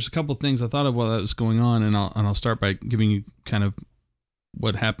 You know, there's a couple of things I thought of while that was going on, and I'll start by giving you kind of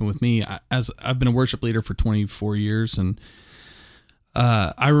what happened with me. As I've been a worship leader for 24 years, and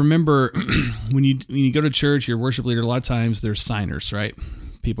I remember when you go to church, you're a worship leader, a lot of times there's signers, right?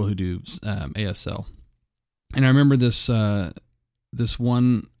 People who do ASL. And I remember this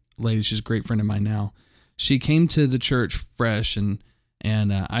one lady, she's a great friend of mine now. She came to the church fresh, and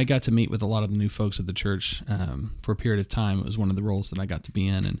I got to meet with a lot of the new folks at the church for a period of time. It was one of the roles that I got to be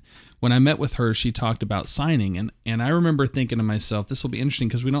in. And when I met with her, she talked about signing. And I remember thinking to myself, this will be interesting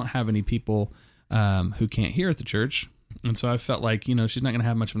because we don't have any people who can't hear at the church. And so I felt like, you know, she's not going to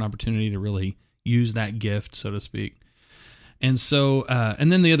have much of an opportunity to really use that gift, so to speak. And so,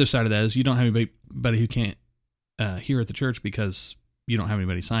 and then the other side of that is you don't have anybody who can't hear at the church because you don't have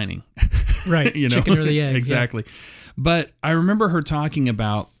anybody signing. Right. You know? Chicken or the egg. Exactly. Yeah. But I remember her talking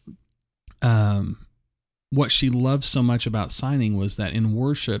about what she loved so much about signing was that in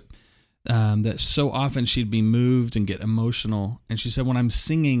worship, that so often she'd be moved and get emotional. And she said, when I'm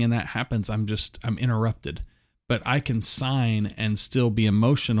singing and that happens, I'm interrupted, but I can sign and still be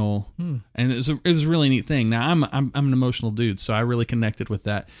emotional. And it was a really neat thing. Now I'm an emotional dude, so I really connected with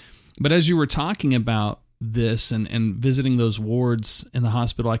that. But as you were talking about this and visiting those wards in the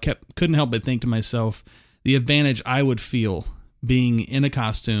hospital, I couldn't help but think to myself, the advantage I would feel being in a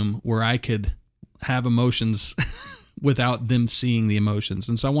costume where I could have emotions without them seeing the emotions.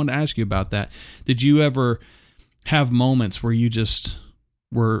 And so I wanted to ask you about that. Did you ever have moments where you just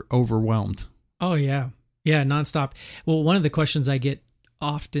were overwhelmed? Oh, yeah. Yeah, nonstop. Well, one of the questions I get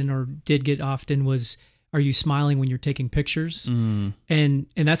often, or did get often, was, are you smiling when you're taking pictures? And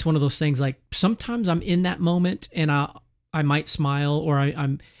that's one of those things, like, sometimes I'm in that moment and I might smile, or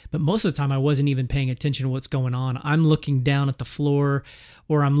but most of the time I wasn't even paying attention to what's going on. I'm looking down at the floor,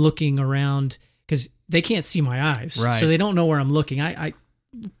 or I'm looking around, because they can't see my eyes. Right. So they don't know where I'm looking. I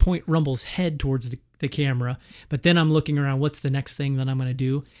point Rumble's head towards the camera, but then I'm looking around, what's the next thing that I'm going to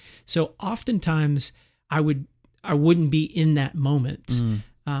do? So oftentimes I wouldn't be in that moment.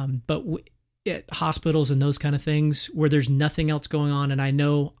 But at hospitals and those kind of things where there's nothing else going on, and I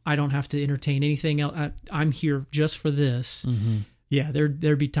know I don't have to entertain anything else, I'm here just for this. Yeah,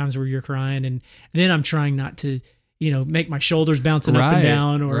 there'd be times where you're crying, and then I'm trying not to, you know, make my shoulders bouncing up and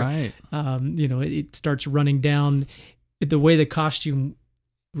down, or you know, it starts running down. The way the costume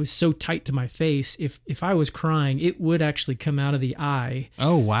was so tight to my face, if I was crying, it would actually come out of the eye.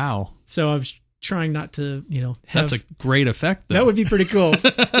 Oh, wow. So I was trying not to, you know, that's a great effect, though. That would be pretty cool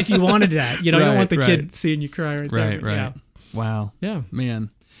if you wanted that. You know, I don't want the kid seeing you cry right there. Right. Yeah. Wow. Yeah. Man.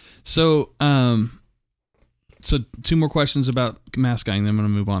 So, so two more questions about mascotting, then I'm going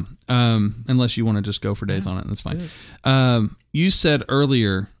to move on. Unless you want to just go for days on it, that's fine. You said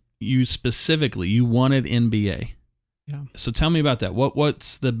earlier, you wanted NBA. Yeah. So tell me about that.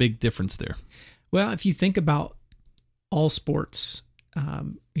 What's the big difference there? Well, if you think about all sports,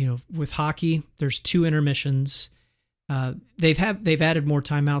 you know, with hockey, there's 2 intermissions. They've added more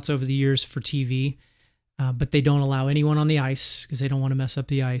timeouts over the years for TV, but they don't allow anyone on the ice because they don't want to mess up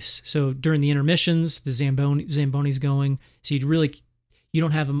the ice. So during the intermissions, the Zamboni's going, so you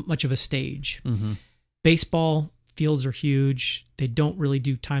don't have much of a stage. Baseball fields are huge. They don't really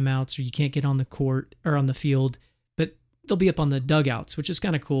do timeouts, or you can't get on the court or on the field, but they'll be up on the dugouts, which is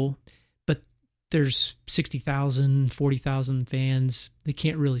kind of cool. But there's 60,000, 40,000 fans. They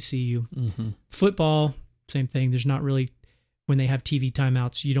can't really see you. Mm-hmm. Football, same thing. There's not really, when they have TV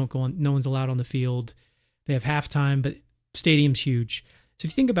timeouts, you don't go on, no one's allowed on the field. They have halftime, but stadium's huge. So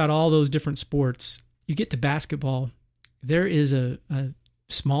if you think about all those different sports, you get to basketball, there is a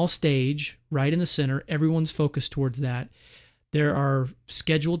small stage right in the center. Everyone's focused towards that. There are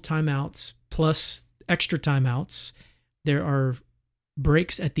scheduled timeouts plus extra timeouts. There are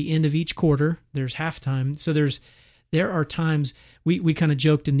breaks at the end of each quarter. There's halftime. So there are times we kind of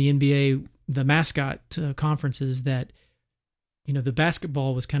joked in the NBA, the mascot conferences, that the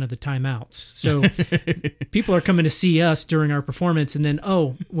basketball was kind of the timeouts. So people are coming to see us during our performance, and then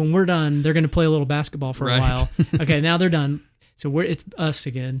when we're done, they're going to play a little basketball for a while. Okay, now they're done. So it's us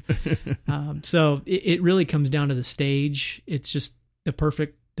again. So it really comes down to the stage. It's just the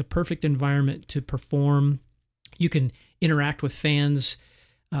perfect environment to perform. You can interact with fans,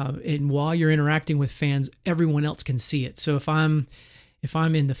 and while you're interacting with fans, everyone else can see it. So if I'm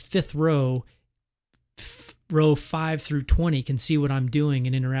in the fifth row 5 through 20 can see what I'm doing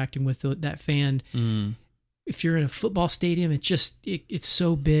and interacting with that fan. If you're in a football stadium, it's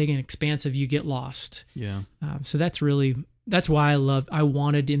so big and expansive, you get lost. Yeah. So that's why I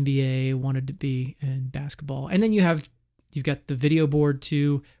wanted NBA, wanted to be in basketball. And then you've got the video board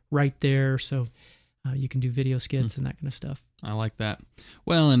too right there. So you can do video skits and that kind of stuff. I like that.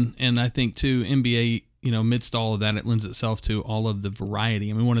 Well, and I think too, NBA, amidst all of that, it lends itself to all of the variety.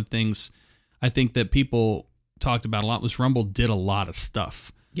 I mean, one of the things I think that people talked about a lot was Rumble did a lot of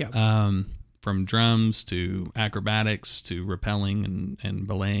stuff. Yeah. From drums to acrobatics to rappelling and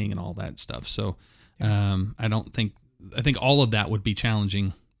belaying and all that stuff. So I think all of that would be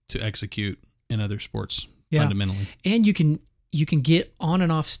challenging to execute in other sports fundamentally. And you can get on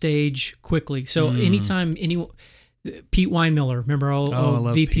and off stage quickly. So anytime Pete Weinmiller, remember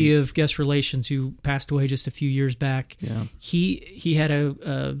our VP Pete of Guest Relations, who passed away just a few years back. Yeah. He had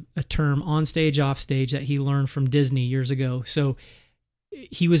a term, on stage, off stage, that he learned from Disney years ago. So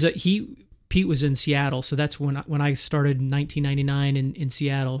Pete was in Seattle. So that's when I started in 1999 in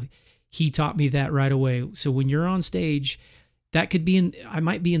Seattle. He taught me that right away. So when you're on stage, that could be I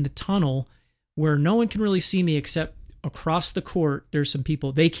might be in the tunnel where no one can really see me except across the court. There's some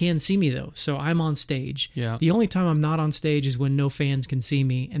people, they can see me though. So I'm on stage. Yeah. The only time I'm not on stage is when no fans can see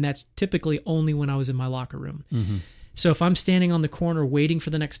me. And that's typically only when I was in my locker room. Mm-hmm. So if I'm standing on the corner waiting for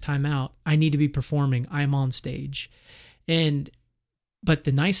the next timeout, I need to be performing. I'm on stage. But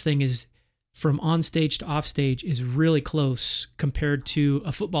the nice thing is, from on stage to off stage is really close compared to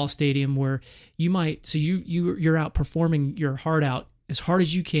a football stadium where you're out performing your heart out as hard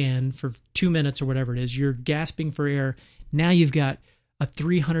as you can for 2 minutes or whatever it is. You're gasping for air. Now you've got a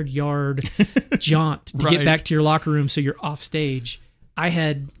 300-yard jaunt to get back to your locker room, so you're off stage. I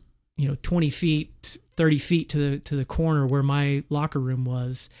had 20 feet, 30 feet to the corner where my locker room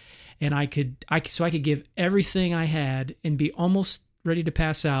was, and I could give everything I had and be almost ready to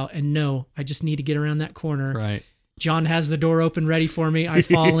pass out, and no, I just need to get around that corner. Right. John has the door open ready for me. I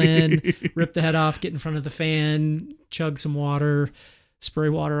fall in, rip the head off, get in front of the fan, chug some water, spray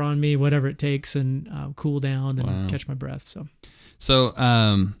water on me, whatever it takes, and cool down and catch my breath. So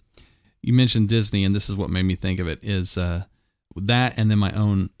you mentioned Disney, and this is what made me think of it, is that and then my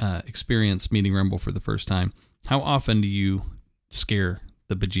own experience meeting Rumble for the first time. How often do you scare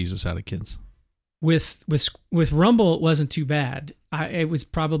the bejesus out of kids? With Rumble, it wasn't too bad. It was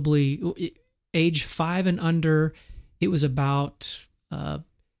probably age 5 and under. It was about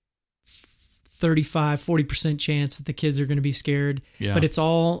 35-40% chance that the kids are going to be scared. Yeah. But it's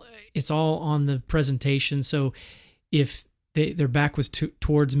all on the presentation. So if their back was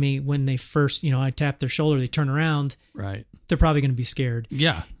towards me when they first, I tap their shoulder, they turn around. Right. They're probably going to be scared.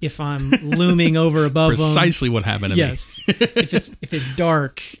 Yeah. If I'm looming over above Precisely them, what happened to yes. me. if it's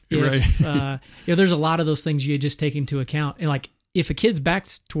dark, right. There's a lot of those things you just take into account. And like, if a kid's back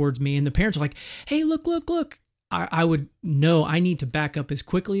towards me and the parents are like, "Hey, look," I would know I need to back up as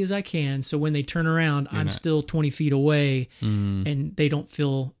quickly as I can. So when they turn around, I'm still 20 feet away and they don't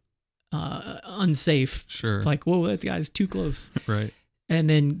feel unsafe. Sure. Like, whoa, that guy's too close. Right. And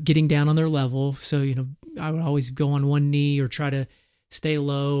then getting down on their level. So, I would always go on one knee or try to stay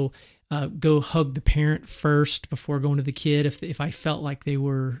low, go hug the parent first before going to the kid if I felt like they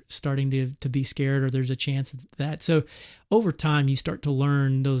were starting to be scared or there's a chance of that. So over time, you start to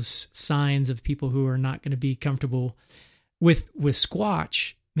learn those signs of people who are not going to be comfortable. With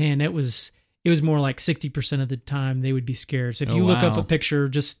Squatch, man, it was more like 60% of the time they would be scared. So if you look up a picture,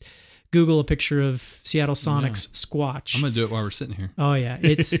 just Google a picture of Seattle Sonics Squatch. I'm gonna do it while we're sitting here. Oh yeah,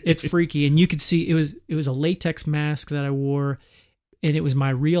 it's freaky, and you could see it was a latex mask that I wore. and it was my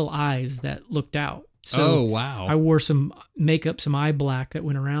real eyes that looked out. So oh, wow. I wore some makeup, some eye black that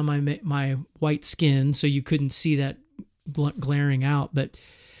went around my white skin, so you couldn't see that glaring out. But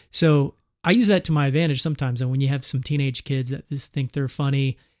so I use that to my advantage sometimes. And when you have some teenage kids that just think they're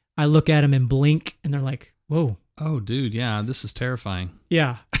funny, I look at them and blink, and they're like, "Whoa, oh, dude, yeah, this is terrifying."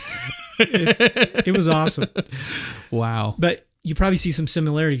 yeah." It was awesome. Wow. But you probably see some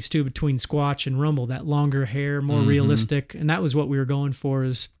similarities too between Squatch and Rumble. That longer hair, more realistic, and that was what we were going for.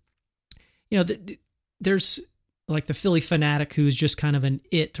 Is there's like the Philly Fanatic, who's just kind of an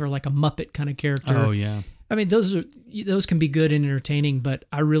it or like a Muppet kind of character. Oh yeah. I mean, those can be good and entertaining, but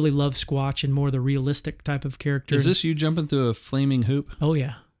I really love Squatch and more the realistic type of character. Is this you jumping through a flaming hoop? Oh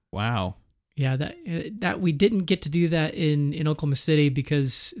yeah. Wow. Yeah, that we didn't get to do that in Oklahoma City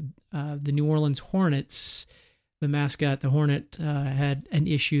because the New Orleans Hornets, the mascot, the Hornet, had an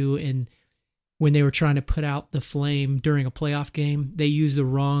issue, and when they were trying to put out the flame during a playoff game, they used the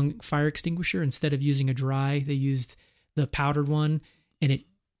wrong fire extinguisher. Instead of using a dry, they used the powdered one, and it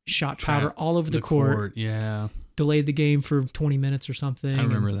shot powder all over the court. Yeah. Delayed the game for 20 minutes or something. I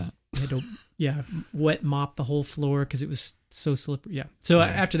remember that. Had to, wet mop the whole floor because it was so slippery. Yeah. So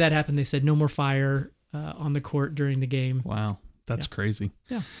after that happened, they said no more fire on the court during the game. Wow. That's crazy.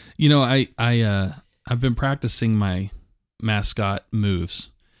 Yeah. You know, I've been practicing my mascot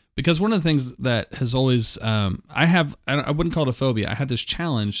moves. Because one of the things that has always, I wouldn't call it a phobia. I have this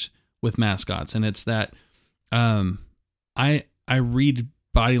challenge with mascots, and it's that I read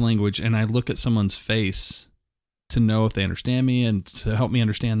body language and I look at someone's face to know if they understand me and to help me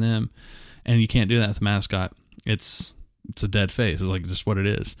understand them. And you can't do that with a mascot. It's a dead face. It's like just what it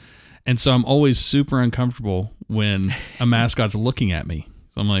is. And so I'm always super uncomfortable when a mascot's looking at me.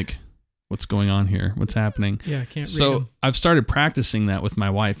 So I'm like, what's going on here? What's happening? Yeah, I can't read So them. I've started practicing that with my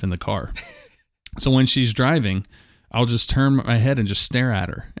wife in the car. So when she's driving, I'll just turn my head and just stare at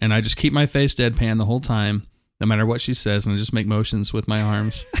her. And I just keep my face deadpan the whole time, no matter what she says, and I just make motions with my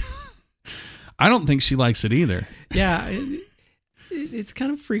arms. I don't think she likes it either. Yeah, it's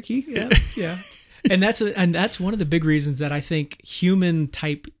kind of freaky. Yeah, yeah. And that's one of the big reasons that I think human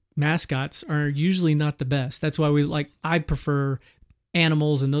type mascots are usually not the best. That's why I prefer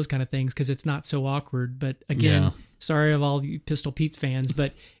animals and those kind of things because it's not so awkward. But again, sorry of all you Pistol Pete fans,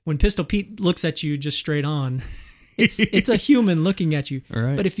 but when Pistol Pete looks at you just straight on, it's a human looking at you.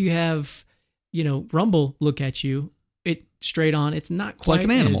 Right. But if you have, Rumble look at you, it straight on, it's not quite like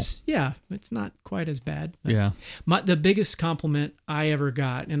an animal. It's not quite as bad. But Yeah. the biggest compliment I ever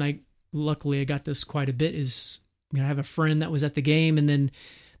got, and luckily I got this quite a bit, is I have a friend that was at the game, and then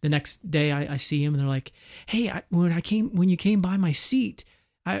the next day I see him and they're like, "Hey, when you came by my seat,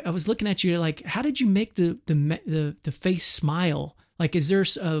 I was looking at you like, how did you make the face smile? Like, is there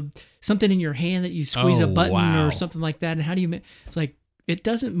something in your hand that you squeeze a button or something like that? And how do you?" It's like, it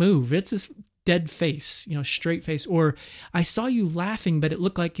doesn't move. It's this dead face, straight face. Or I saw you laughing, but it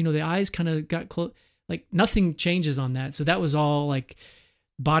looked like the eyes kind of got close. Like nothing changes on that. So that was all like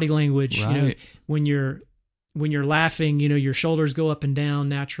body language. Right. When you're laughing, your shoulders go up and down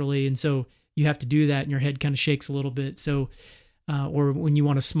naturally. And so you have to do that and your head kind of shakes a little bit. So, or when you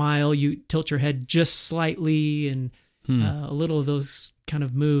want to smile, you tilt your head just slightly and a little of those kind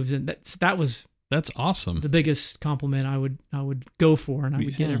of moves. And that's awesome. The biggest compliment I would go for, and I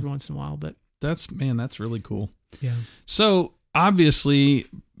would get every once in a while, but that's really cool. Yeah. So obviously,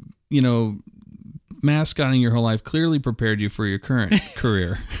 mascotting your whole life clearly prepared you for your current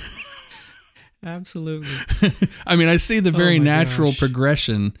career. Absolutely. I mean, I see the very natural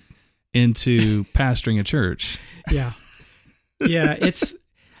progression into pastoring a church. Yeah. Yeah.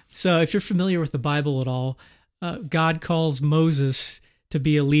 So if you're familiar with the Bible at all, God calls Moses to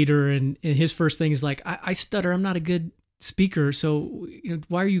be a leader. And his first thing is like, I stutter. I'm not a good speaker. So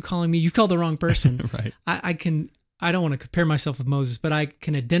why are you calling me? You called the wrong person. Right. I don't want to compare myself with Moses, but I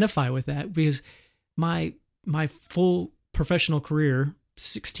can identify with that because my full professional career,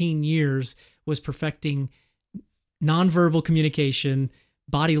 16 years, was perfecting nonverbal communication,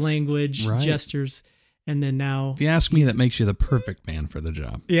 body language, gestures. And then now, if you ask me, that makes you the perfect man for the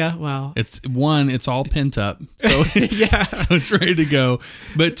job. Yeah. Wow. It's all pent up. So yeah. So it's ready to go.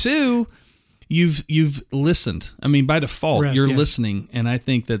 But two, you've listened. I mean, by default, you're listening. And I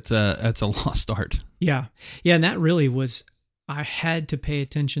think that that's a lost art. Yeah. Yeah. And that really was, I had to pay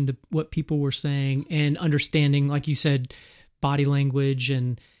attention to what people were saying and understanding, like you said, body language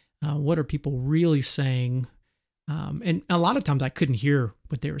and what are people really saying. And a lot of times I couldn't hear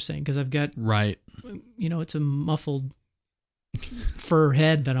what they were saying because I've got, it's a muffled fur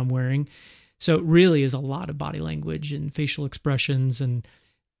head that I'm wearing. So it really is a lot of body language and facial expressions and,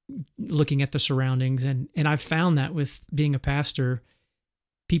 looking at the surroundings. And I've found that with being a pastor,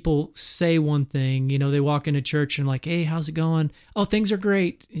 people say one thing, they walk into church and like, hey, how's it going? Oh, things are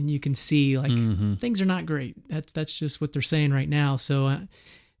great. And you can see like things are not great. That's just what they're saying right now. So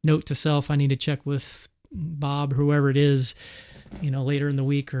note to self, I need to check with Bob, whoever it is, later in the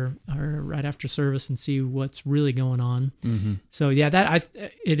week or right after service and see what's really going on. Mm-hmm. So yeah, that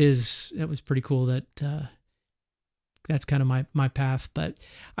was pretty cool that, that's kind of my path. But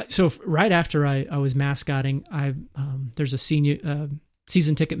so right after I was mascotting, there's a senior,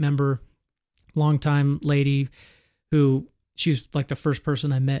 season ticket member, longtime lady who she was like the first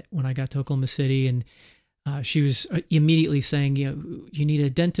person I met when I got to Oklahoma City. And she was immediately saying, you need a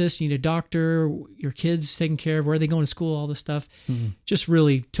dentist, you need a doctor, your kids taken care of, where are they going to school, all this stuff. Mm-hmm. Just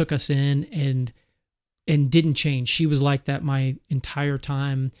really took us in and didn't change. She was like that my entire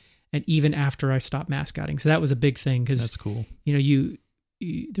time. And even after I stopped mascotting. So that was a big thing. Cause that's cool. You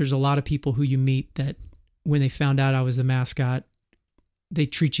there's a lot of people who you meet that when they found out I was a mascot, they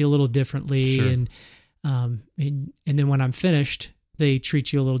treat you a little differently. Sure. And then when I'm finished, they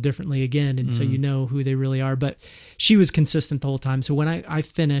treat you a little differently again. And so you know who they really are. But she was consistent the whole time. So when I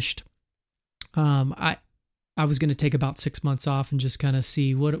finished, I was going to take about 6 months off and just kind of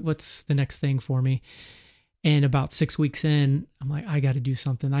see what's the next thing for me. And about 6 weeks in, I'm like, I got to do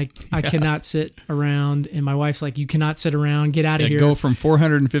something. I cannot sit around. And my wife's like, you cannot sit around. Get out of here. Go from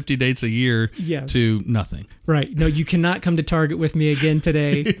 450 dates a year to nothing. Right. No, you cannot come to Target with me again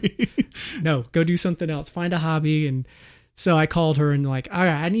today. No, go do something else. Find a hobby. And so I called her and like, all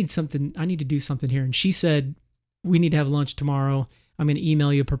right, I need to do something here. And she said, we need to have lunch tomorrow. I'm going to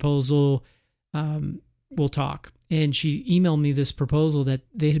email you a proposal. We'll talk. And she emailed me this proposal that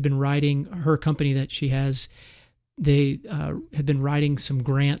they had been writing, her company that she has, they had been writing some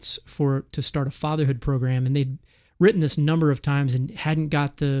grants to start a fatherhood program. And they'd written this number of times and hadn't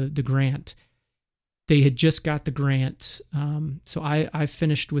got the grant. They had just got the grant. So I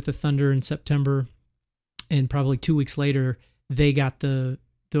finished with the Thunder in September, and probably 2 weeks later, they got the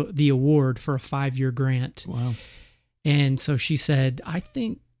award for a 5-year grant. Wow. And so she said, I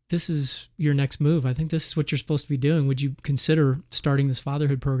think this is your next move. I think this is what you're supposed to be doing. Would you consider starting this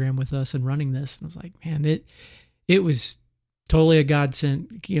fatherhood program with us and running this? And I was like, man, it was totally a God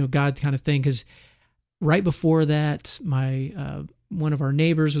sent, God kind of thing. Cause right before that, my, one of our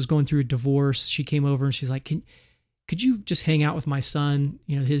neighbors was going through a divorce. She came over and she's like, could you just hang out with my son?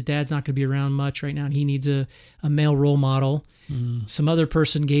 His dad's not going to be around much right now, and he needs a male role model. Mm. Some other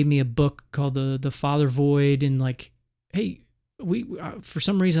person gave me a book called the Father Void, and like, hey, we for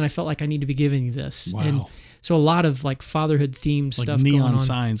some reason I felt like I need to be giving you this. Wow. And so a lot of like fatherhood themed like stuff neon going on.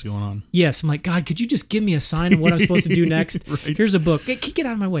 signs going on. Yes. I'm like, God, could you just give me a sign of what I'm supposed to do next? Right. Here's a book. Hey, get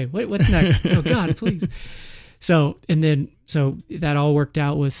out of my way. What's next? Oh God, please. So that all worked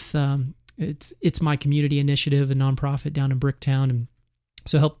out with, it's my community initiative, a nonprofit down in Bricktown. And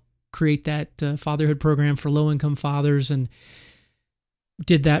so helped create that fatherhood program for low-income fathers, and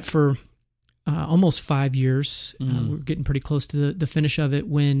did that for almost 5 years. We're getting pretty close to the finish of it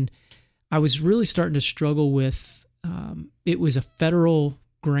when I was really starting to struggle with, it was a federal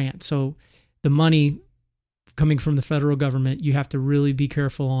grant. So the money coming from the federal government, you have to really be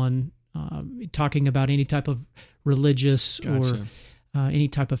careful on talking about any type of religious or any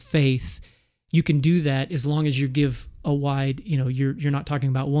type of faith. You can do that as long as you give a wide, you're not talking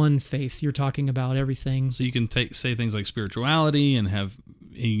about one faith, you're talking about everything. So you can say things like spirituality and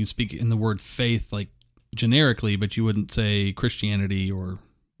you can speak in the word faith like generically, but you wouldn't say Christianity or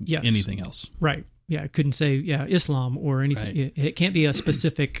anything else. Right. Yeah. I couldn't say, Islam or anything. Right. It can't be a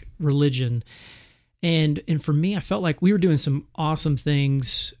specific religion. And for me, I felt like we were doing some awesome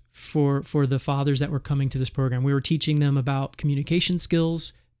things for the fathers that were coming to this program. We were teaching them about communication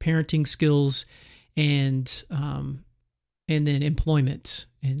skills, parenting skills, and then employment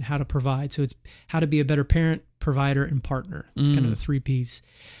and how to provide. So it's how to be a better parent, provider, and partner. It's kind of the 3 Ps.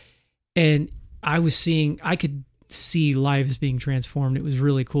 And I could see lives being transformed. It was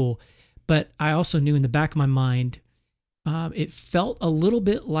really cool. But I also knew in the back of my mind, it felt a little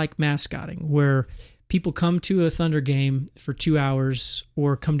bit like mascotting, where people come to a Thunder game for 2 hours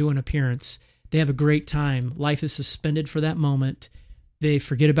or come to an appearance. They have a great time. Life is suspended for that moment. They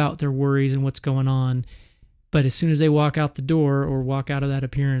forget about their worries and what's going on. But as soon as they walk out the door or walk out of that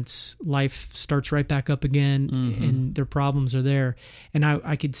appearance, life starts right back up again, and their problems are there. And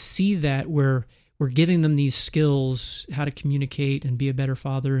I could see that where we're giving them these skills, how to communicate and be a better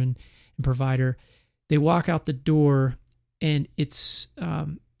father and provider. They walk out the door, and it's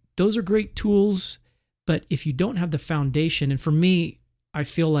those are great tools. But if you don't have the foundation, and for me, I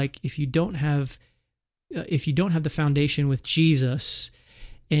feel like if you don't have the foundation with Jesus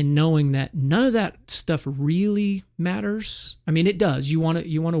and knowing that none of that stuff really matters. I mean, it does. You want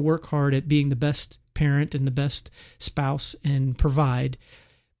to work hard at being the best parent and the best spouse and provide.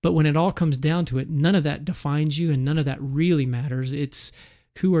 But when it all comes down to it, none of that defines you and none of that really matters. It's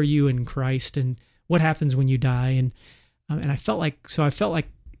who are you in Christ and what happens when you die. And I felt like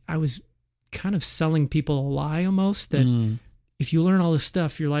I was kind of selling people a lie almost, that if you learn all this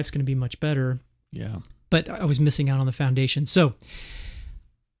stuff, your life's going to be much better. Yeah. But I was missing out on the foundation. So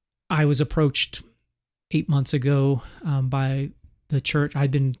I was approached 8 months ago by the church.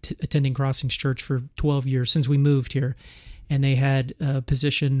 I'd been attending Crossings Church for 12 years since we moved here. And they had a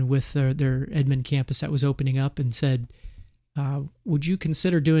position with their Edmond campus that was opening up and said, would you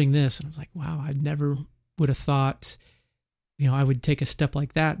consider doing this? And I was like, wow, I never would have thought, I would take a step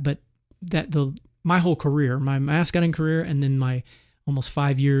like that. But my whole career, my mascotting career, and then my almost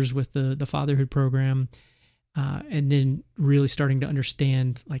 5 years with the fatherhood program, and then really starting to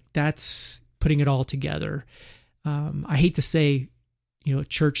understand, like, that's putting it all together. I hate to say,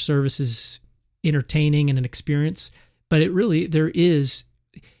 church service is entertaining and an experience, but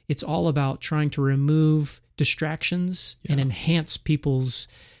it's all about trying to remove distractions and enhance people's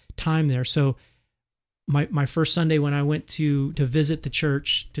time there. So my first Sunday when I went to visit the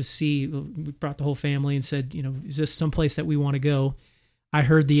church to see, we brought the whole family and said, is this someplace that we want to go? I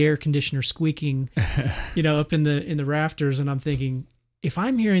heard the air conditioner squeaking, up in the rafters, and I'm thinking, if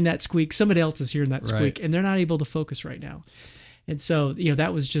I'm hearing that squeak, somebody else is hearing that squeak, and they're not able to focus right now. And so,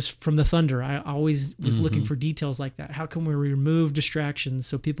 that was just from the thunder. I always was looking for details like that. How can we remove distractions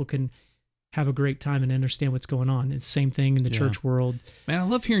so people can have a great time and understand what's going on? It's the same thing in the church world. Man, I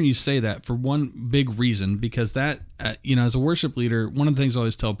love hearing you say that for one big reason, because that, as a worship leader, one of the things I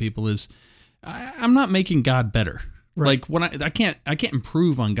always tell people is I'm not making God better. Right. Like when I can't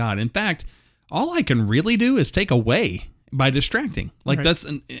improve on God. In fact, all I can really do is take away by distracting. Like that's,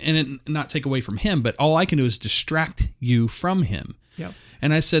 and not take away from him, but all I can do is distract you from him. Yep.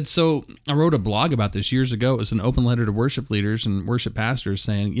 And I said, so I wrote a blog about this years ago. It was an open letter to worship leaders and worship pastors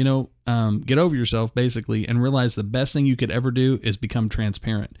saying, get over yourself basically and realize the best thing you could ever do is become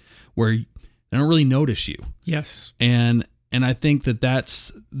transparent, where they don't really notice you. Yes. And I think that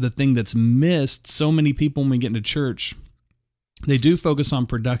that's the thing that's missed. So many people, when we get into church, they do focus on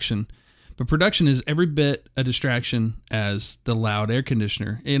production, but production is every bit a distraction as the loud air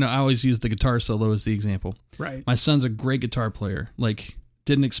conditioner. I always use the guitar solo as the example. Right. My son's a great guitar player. Like,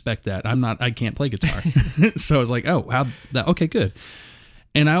 didn't expect that. I can't play guitar. So I was like, okay, good.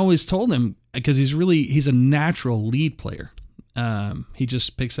 And I always told him, because he's a natural lead player. He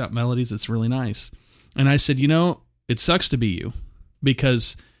just picks out melodies. It's really nice. And I said, it sucks to be you,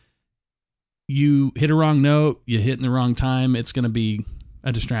 because you hit a wrong note, you hit in the wrong time, it's going to be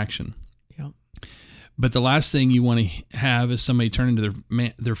a distraction. Yeah. But the last thing you want to have is somebody turning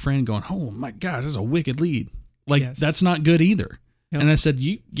to their friend going, oh my gosh, that's a wicked lead. Like, that's not good either. Yep. And I said,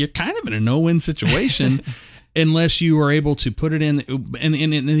 you're kind of in a no-win situation unless you are able to put it in. And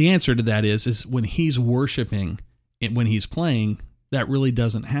the answer to that is when he's worshiping, when he's playing, that really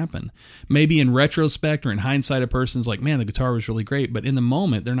doesn't happen. Maybe in retrospect or in hindsight, a person's like, man, the guitar was really great. But in the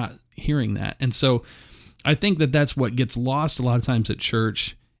moment, they're not hearing that. And so I think that that's what gets lost a lot of times at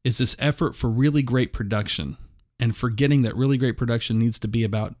church, is this effort for really great production, and forgetting that really great production needs to be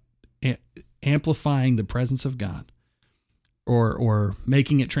about amplifying the presence of God, or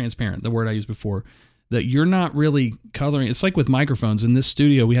making it transparent, the word I used before, that you're not really coloring. It's like with microphones. In this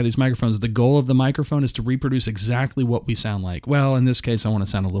studio, we have these microphones. The goal of the microphone is to reproduce exactly what we sound like. Well, in this case, I want to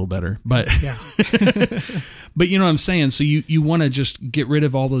sound a little better, but yeah. But you know what I'm saying? So you want to just get rid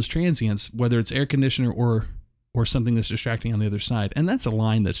of all those transients, whether it's air conditioner or something that's distracting on the other side. And that's a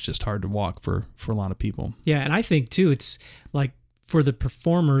line that's just hard to walk for a lot of people. Yeah, and I think too, it's like for the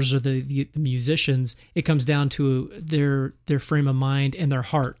performers or the musicians, it comes down to their frame of mind and their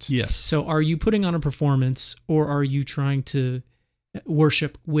heart. Yes. So are you putting on a performance, or are you trying to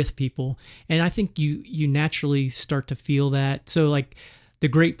worship with people? And I think you naturally start to feel that. So like the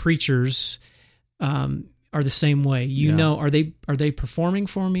great preachers are the same way. Are they performing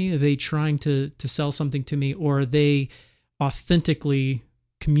for me? Are they trying to sell something to me, or are they authentically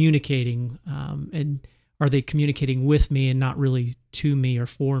communicating? And are they communicating with me and not really to me or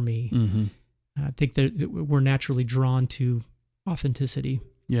for me? Mm-hmm. I think that we're naturally drawn to authenticity.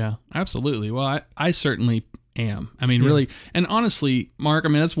 Yeah, absolutely. Well, I certainly am. I mean, really, and honestly, Mark, I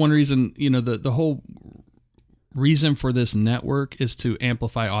mean, that's one reason, the whole reason for this network is to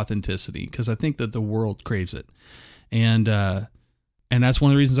amplify authenticity, because I think that the world craves it. And that's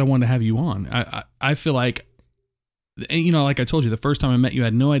one of the reasons I wanted to have you on. I feel like, like I told you, the first time I met you, I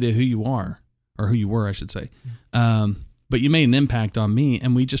had no idea who you are, or who you were, I should say. but you made an impact on me,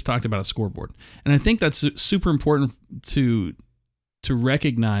 and we just talked about a scoreboard. And I think that's super important to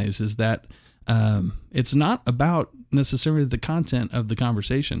recognize, is that it's not about necessarily the content of the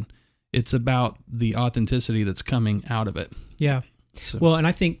conversation. It's about the authenticity that's coming out of it. Yeah. So. Well, and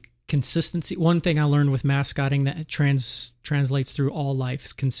I think consistency, one thing I learned with mascotting that translates through all life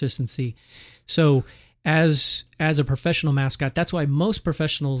is consistency. So as a professional mascot, that's why most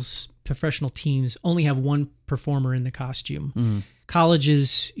professional teams only have one performer in the costume. Mm-hmm.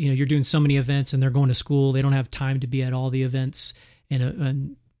 Colleges, you're doing so many events and they're going to school. They don't have time to be at all the events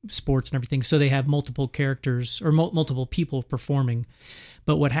and sports and everything. So they have multiple characters or multiple people performing.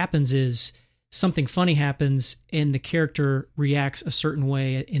 But what happens is something funny happens and the character reacts a certain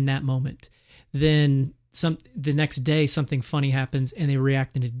way in that moment. Then the next day something funny happens and they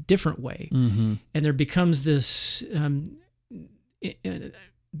react in a different way. Mm-hmm. And there becomes this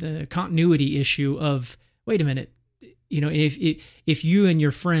the continuity issue of, wait a minute, if you and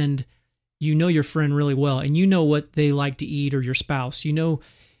your friend, your friend really well and you know what they like to eat, or your spouse,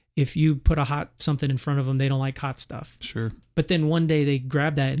 if you put a hot something in front of them, they don't like hot stuff. Sure. But then one day they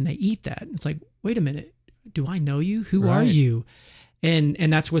grab that and they eat that. It's like, wait a minute, do I know you? Who are you? And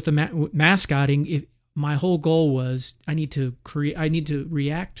that's with the mascotting. My whole goal was I need to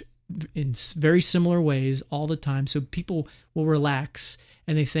react in very similar ways all the time, so people will relax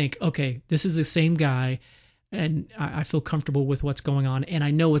and they think, okay, this is the same guy, and I feel comfortable with what's going on, and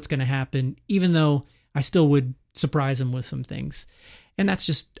I know what's going to happen, even though I still would surprise them with some things. And that's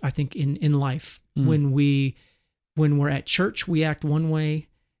just, I think, in life. When we're at church, we act one way.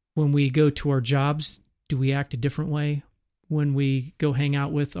 When we go to our jobs, do we act a different way? When we go hang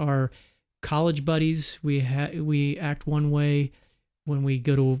out with our college buddies, we act one way. When we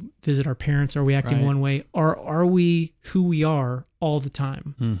go to visit our parents, are we acting one way? Or are we who we are all the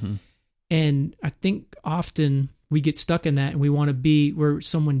time? Mm-hmm. And I think often we get stuck in that and we want to we're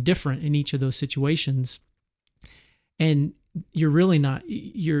someone different in each of those situations. And you're really not,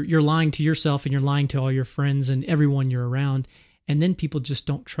 you're lying to yourself and you're lying to all your friends and everyone you're around. And then people just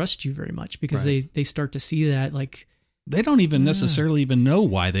don't trust you very much because they start to see that, like, they don't even necessarily even know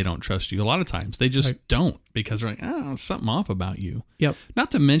why they don't trust you. A lot of times they just don't, because they're like, oh, something off about you. Yep.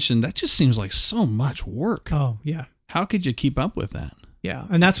 Not to mention that just seems like so much work. Oh yeah. How could you keep up with that? Yeah.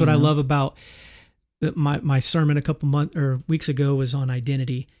 And that's what I love about my sermon a couple weeks ago was on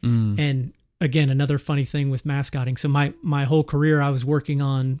identity. And again, another funny thing with mascotting. So my whole career, I was working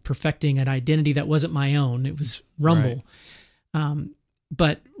on perfecting an identity that wasn't my own. It was Rumble. Right.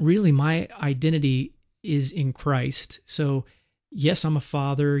 But really my identity is in Christ. So yes, I'm a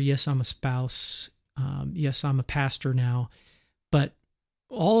father. Yes, I'm a spouse. Yes, I'm a pastor now. But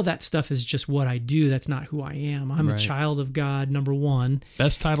all of that stuff is just what I do. That's not who I am. I'm a child of God, number one.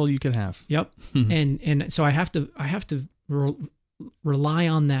 Best title you could have. Yep. And so I have to rely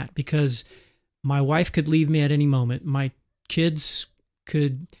on that, because my wife could leave me at any moment. My kids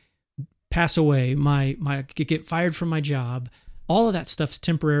could pass away. I could get fired from my job. All of that stuff's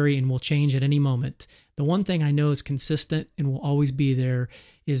temporary and will change at any moment. The one thing I know is consistent and will always be there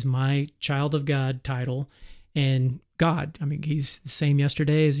is my child of God title. And God, I mean, he's the same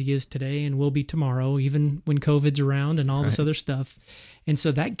yesterday as he is today and will be tomorrow, even when COVID's around and all this other stuff. And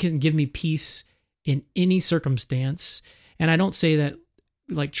so that can give me peace in any circumstance. And I don't say that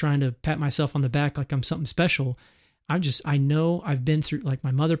like trying to pat myself on the back like I'm something special. I know I've been through, like,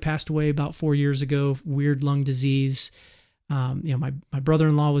 my mother passed away about 4 years ago, weird lung disease. My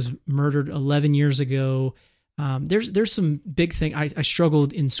brother-in-law was murdered 11 years ago. There's some big thing. I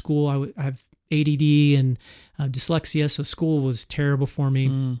struggled in school. I have ADD and dyslexia, so school was terrible for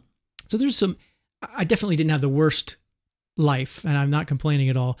me. So I definitely didn't have the worst life, and I'm not complaining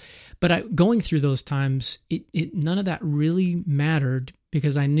at all. But going through those times, none of that really mattered,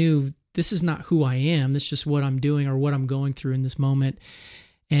 because I knew this is not who I am. This is just what I'm doing or what I'm going through in this moment.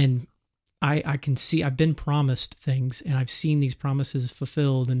 And I can see, I've been promised things and I've seen these promises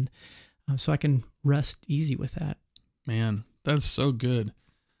fulfilled. And so I can rest easy with that. Man, that's so good.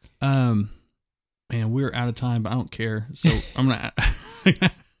 Man, we're out of time, but I don't care. So I'm going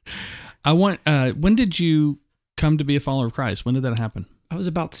to, when did you come to be a follower of Christ? When did that happen? I was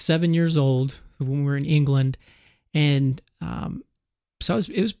about 7 years old when we were in England. And, so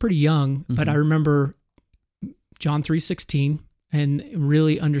it was pretty young, but I remember John 3:16 and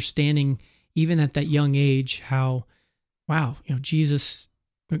really understanding, even at that young age, how, wow,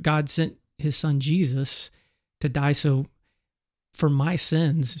 God sent his son Jesus to die for my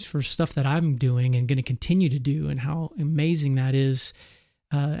sins, for stuff that I'm doing and going to continue to do, and how amazing that is.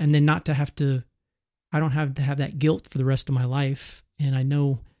 And then I don't have to have that guilt for the rest of my life. And I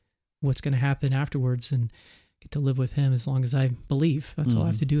know what's going to happen afterwards. And get to live with him as long as I believe. That's all I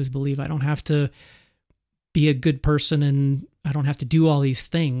have to do is believe. I don't have to be a good person and I don't have to do all these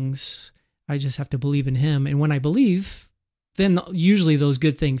things. I just have to believe in him. And when I believe, then usually those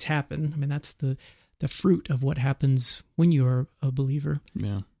good things happen. I mean, that's the fruit of what happens when you are a believer.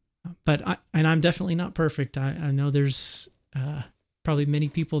 Yeah. But I'm definitely not perfect. I know there's probably many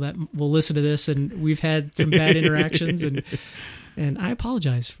people that will listen to this, and we've had some bad interactions, and I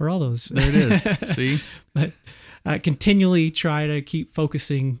apologize for all those. There it is. See? But I continually try to keep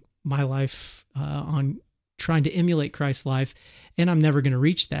focusing my life on trying to emulate Christ's life, and I'm never going to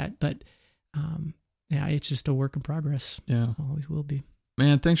reach that. But yeah, it's just a work in progress. Yeah. Always will be.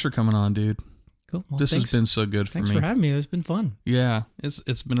 Man, thanks for coming on, dude. Cool. Well, this has been so good for me. Thanks for having me. It's been fun. Yeah,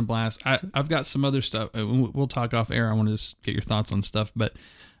 it's been a blast. I've got some other stuff. We'll talk off air. I want to just get your thoughts on stuff. But,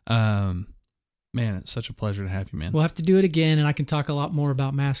 man, it's such a pleasure to have you, man. We'll have to do it again, and I can talk a lot more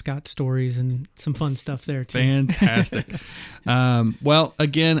about mascot stories and some fun stuff there, too. Fantastic. Well,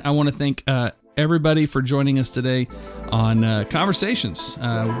 again, I want to thank everybody for joining us today on Conversations.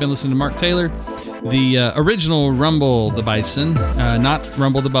 We've been listening to Mark Taylor, the original Rumble the Bison, not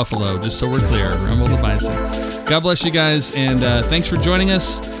Rumble the Buffalo, just so we're clear, Rumble the Bison. God bless you guys, and thanks for joining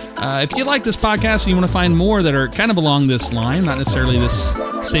us. If you like this podcast and you want to find more that are kind of along this line, not necessarily this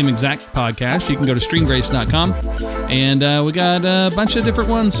same exact podcast, you can go to streamgrace.com, and we got a bunch of different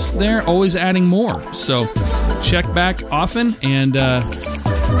ones there, always adding more. So check back often, and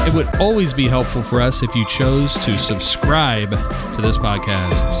it would always be helpful for us if you chose to subscribe to this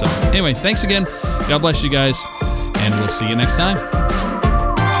podcast. So anyway, thanks again. God bless you guys, and we'll see you next time.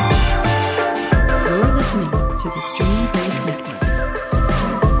 You're listening to the Stream Grace